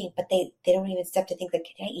stop eating, but they don't even stop to think like,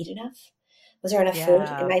 did I eat enough? Was there enough food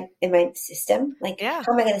in my system? Like, how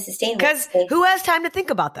am I going to sustain? Because who has time to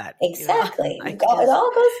think about that? Exactly. It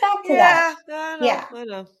all goes back to that. I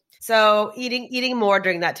know. So eating more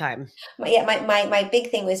during that time. My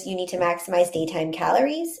big thing was you need to maximize daytime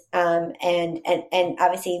calories. And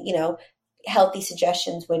obviously, healthy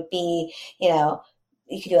suggestions would be,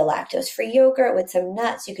 you could do a lactose-free yogurt with some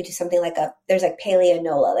nuts. You could do something like there's like paleo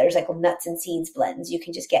nola. There's like nuts and seeds blends you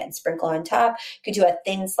can just get and sprinkle on top. You could do a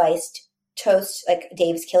thin sliced toast, like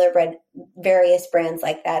Dave's Killer Bread. Various brands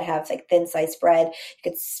like that have like thin sliced bread.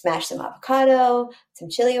 You could smash some avocado, some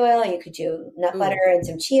chili oil. You could do nut butter and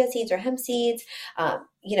some chia seeds or hemp seeds.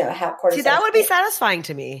 Have quarter. See, that would be satisfying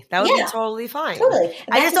to me. That would be totally fine. Totally.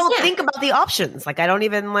 I just don't think about the options. Like I don't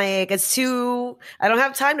even I don't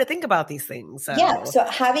have time to think about these things. So. Yeah. So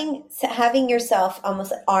having yourself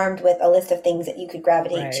almost armed with a list of things that you could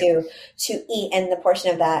gravitate to eat, and the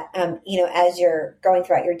portion of that, as you're going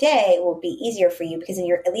throughout your day will be easier for you because then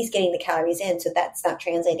you're at least getting the calories in. So that's not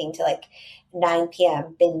translating to like 9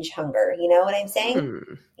 p.m. binge hunger. You know what I'm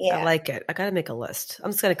saying? Yeah. I like it. I got to make a list.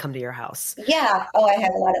 I'm just going to come to your house. Yeah. Oh, I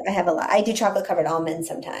have a lot. I do chocolate covered almonds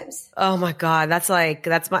sometimes. Oh my God. I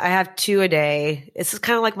have 2 a day. It's just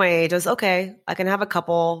kind of like my age. Okay. I can have a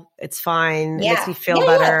couple. It's fine. It makes me feel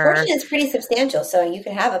better. Yeah. The portion is pretty substantial. So you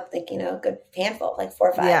can have a good handful, like 4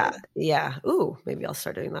 or 5. Yeah. Yeah. Ooh, maybe I'll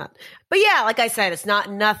start doing that. But yeah, like I said, it's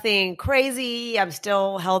nothing crazy. I'm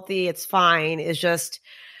still healthy. It's fine. It's just,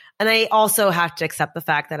 and I also have to accept the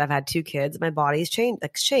fact that I've had 2 kids. My body's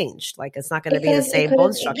changed. Like it's not going to be the same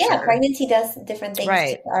bone structure. Yeah, pregnancy does different things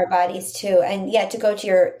to our bodies too. And yeah,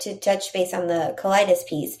 to touch base on the colitis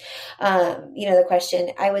piece, the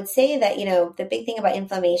question, I would say that, the big thing about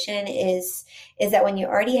inflammation is that when you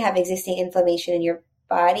already have existing inflammation in your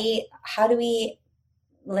body, how do we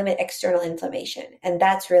limit external inflammation? And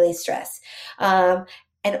that's really stress.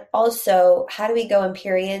 And also, how do we go in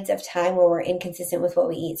periods of time where we're inconsistent with what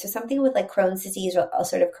we eat? So something with like Crohn's disease or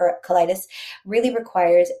ulcerative colitis really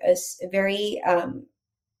requires a very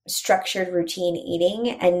structured routine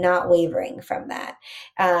eating and not wavering from that.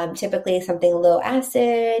 Typically something low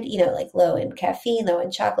acid, like low in caffeine, low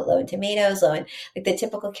in chocolate, low in tomatoes, low in like the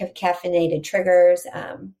typical caffeinated triggers,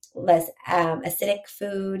 less acidic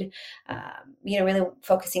food, really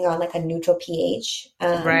focusing on like a neutral pH.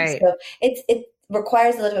 So it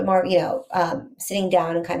requires a little bit more, sitting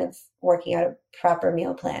down and kind of working out a proper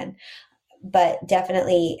meal plan. But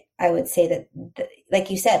definitely, I would say that,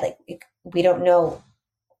 like you said, like we don't know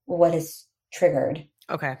what has triggered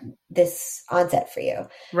this onset for you.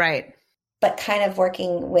 Right. But kind of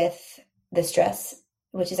working with the stress,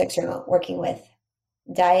 which is external, working with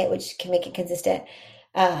diet, which can make it consistent.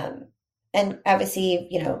 And obviously,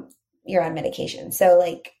 you're on medication. So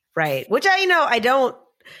like. Right. Which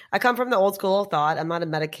I come from the old school thought. I'm not a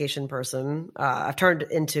medication person. I've turned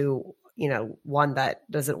into, one that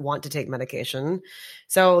doesn't want to take medication.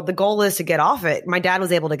 So the goal is to get off it. My dad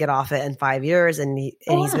was able to get off it in 5 years and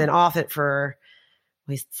he's been off it for,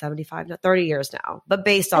 he's 75, 30 years now, but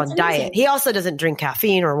based on diet. He also doesn't drink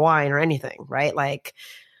caffeine or wine or anything, right? Like,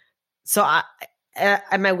 so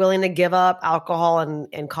am I willing to give up alcohol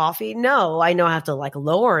and coffee? No, I know I have to like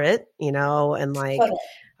lower it, and like, totally.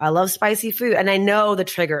 I love spicy food and I know the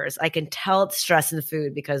triggers. I can tell it's stress in the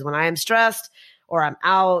food because when I am stressed or I'm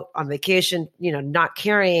out on vacation, not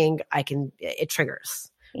carrying, it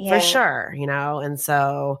triggers for sure, and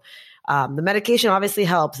so the medication obviously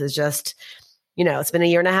helps. Is just, it's been a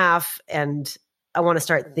 1.5 years and I want to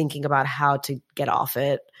start thinking about how to get off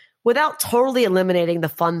it without totally eliminating the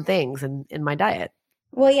fun things in my diet.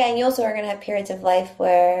 Well, yeah. And you also are going to have periods of life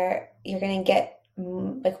where you're going to get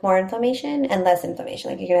like more inflammation and less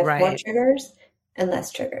inflammation. Like you're going to have more triggers and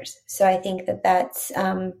less triggers. So I think that that's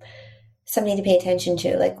something to pay attention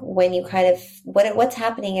to. Like when you kind of, what's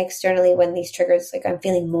happening externally when these triggers, like I'm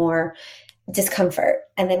feeling more discomfort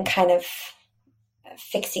and then kind of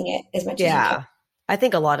fixing it as much as you can. I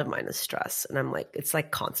think a lot of mine is stress and I'm like, it's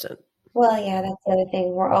like constant. Well, yeah, that's the other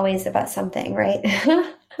thing. We're always about something, right?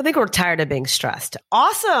 I think we're tired of being stressed.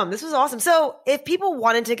 Awesome. This was awesome. So if people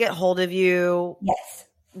wanted to get hold of you, yes,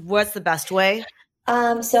 what's the best way?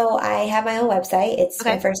 So I have my own website. It's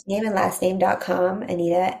my first name and last name.com,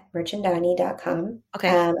 AnitaMerchandani.com. Okay.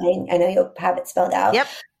 I know you'll have it spelled out. Yep.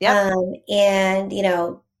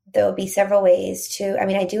 And, there will be several ways to,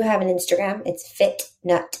 I do have an Instagram. It's Fit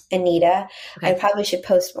Nut Anita. Okay. I probably should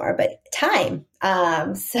post more, but time.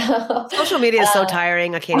 So social media is so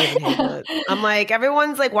tiring. I can't even handle it. I'm like,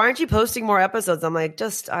 everyone's like, why aren't you posting more episodes? I'm like,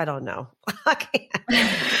 I don't know.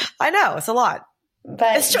 I know it's a lot.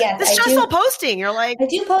 But it's stressful posting. You're like, I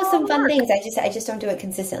do post some fun things. I just don't do it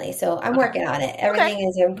consistently. So I'm working on it. Everything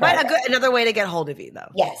is in progress. But another way to get hold of you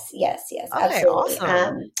though. Yes. Okay, absolutely.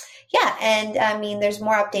 Awesome. And there's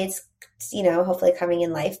more updates, hopefully coming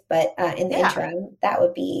in life. But in the interim,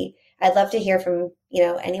 I'd love to hear from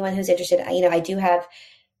anyone who's interested. I do have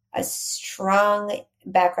a strong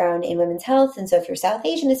background in women's health. And so if you're South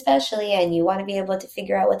Asian especially, and you want to be able to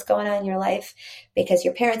figure out what's going on in your life because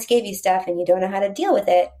your parents gave you stuff and you don't know how to deal with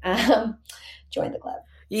it, join the club.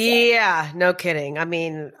 Yeah, no kidding. I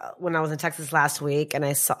mean, when I was in Texas last week and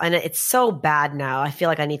and it's so bad now. I feel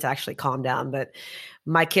like I need to actually calm down, but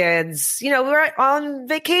my kids, we were on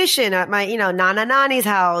vacation at my, Nana Nani's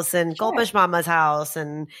house and Gulpish Mama's house.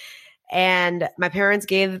 And my parents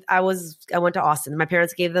I went to Austin. My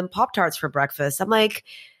parents gave them Pop-Tarts for breakfast. I'm like,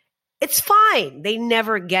 it's fine. They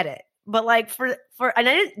never get it. But like and I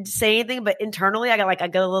didn't say anything, but internally I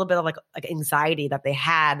got a little bit of like anxiety that they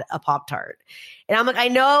had a Pop-Tart. And I'm like, I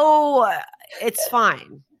know it's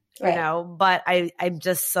fine, but I'm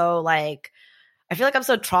just so like, I feel like I'm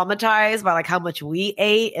so traumatized by like how much we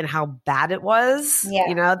ate and how bad it was,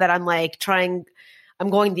 that I'm like I'm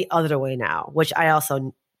going the other way now, which I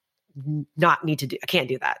also not need to do. I can't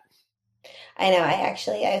do that. I know. I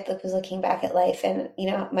was looking back at life and,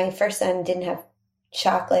 my first son didn't have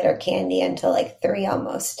chocolate or candy until like 3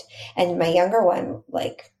 almost. And my younger one,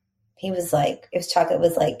 like, he was like, chocolate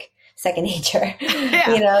was like second nature.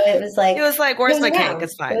 Yeah. It was like, where's my cake?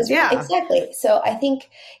 It's fine. Exactly. So I think,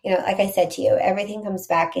 like I said to you, everything comes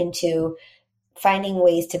back into finding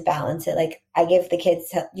ways to balance it. Like I give the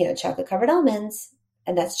kids, chocolate covered almonds,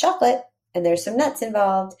 and that's chocolate. And there's some nuts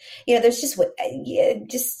involved. There's just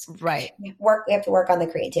right. Work. We have to work on the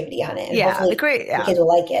creativity on it. And hopefully the kids will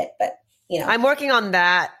like it. But I'm working on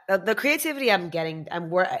that. The creativity I'm getting.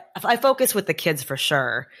 I focus with the kids for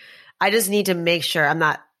sure. I just need to make sure I'm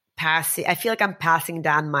not passing. I feel like I'm passing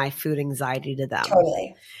down my food anxiety to them.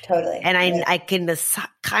 Totally. And I can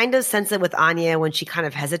kind of sense it with Anya when she kind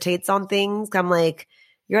of hesitates on things. I'm like,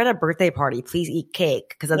 you're at a birthday party. Please eat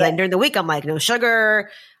cake. Because then during the week, I'm like, no sugar.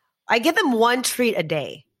 I give them one treat a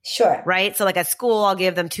day. Sure. Right? So like at school, I'll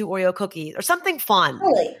give them 2 Oreo cookies or something fun.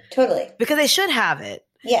 Totally. Because they should have it.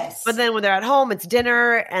 Yes. But then when they're at home, it's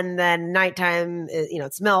dinner, and then nighttime,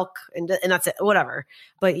 it's milk, and that's it, whatever.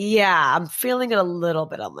 But yeah, I'm feeling it a little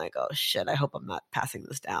bit. I'm like, oh shit, I hope I'm not passing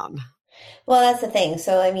this down. Well, that's the thing.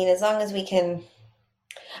 So, I mean, as long as we can,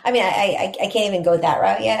 I mean, I can't even go that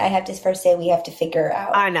route yet. I have to first say we have to figure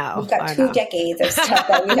out. I know. We've got 2 decades of stuff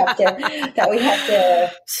that we have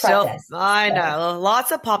to process. I know.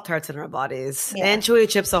 Lots of Pop-Tarts in our bodies. Yeah. And Chewy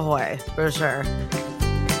Chips Ahoy, for sure.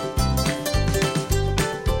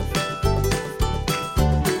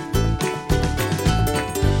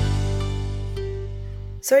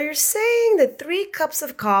 So you're saying that 3 cups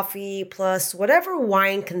of coffee plus whatever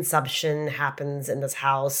wine consumption happens in this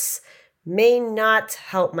house may not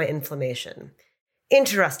help my inflammation.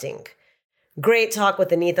 Interesting. Great talk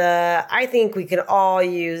with Anita. I think we can all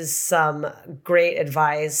use some great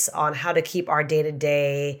advice on how to keep our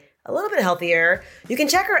day-to-day a little bit healthier. You can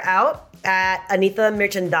check her out at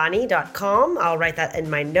anitamirchandani.com. I'll write that in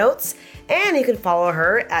my notes. And you can follow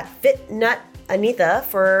her at FitNutAnita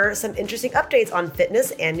for some interesting updates on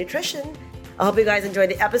fitness and nutrition. I hope you guys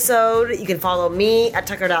enjoyed the episode. You can follow me at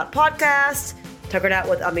Tuckered.podcast,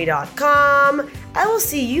 tuckeredoutwithami.com. I will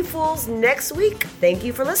see you fools next week. Thank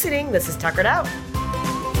you for listening. This is Tuckered Out.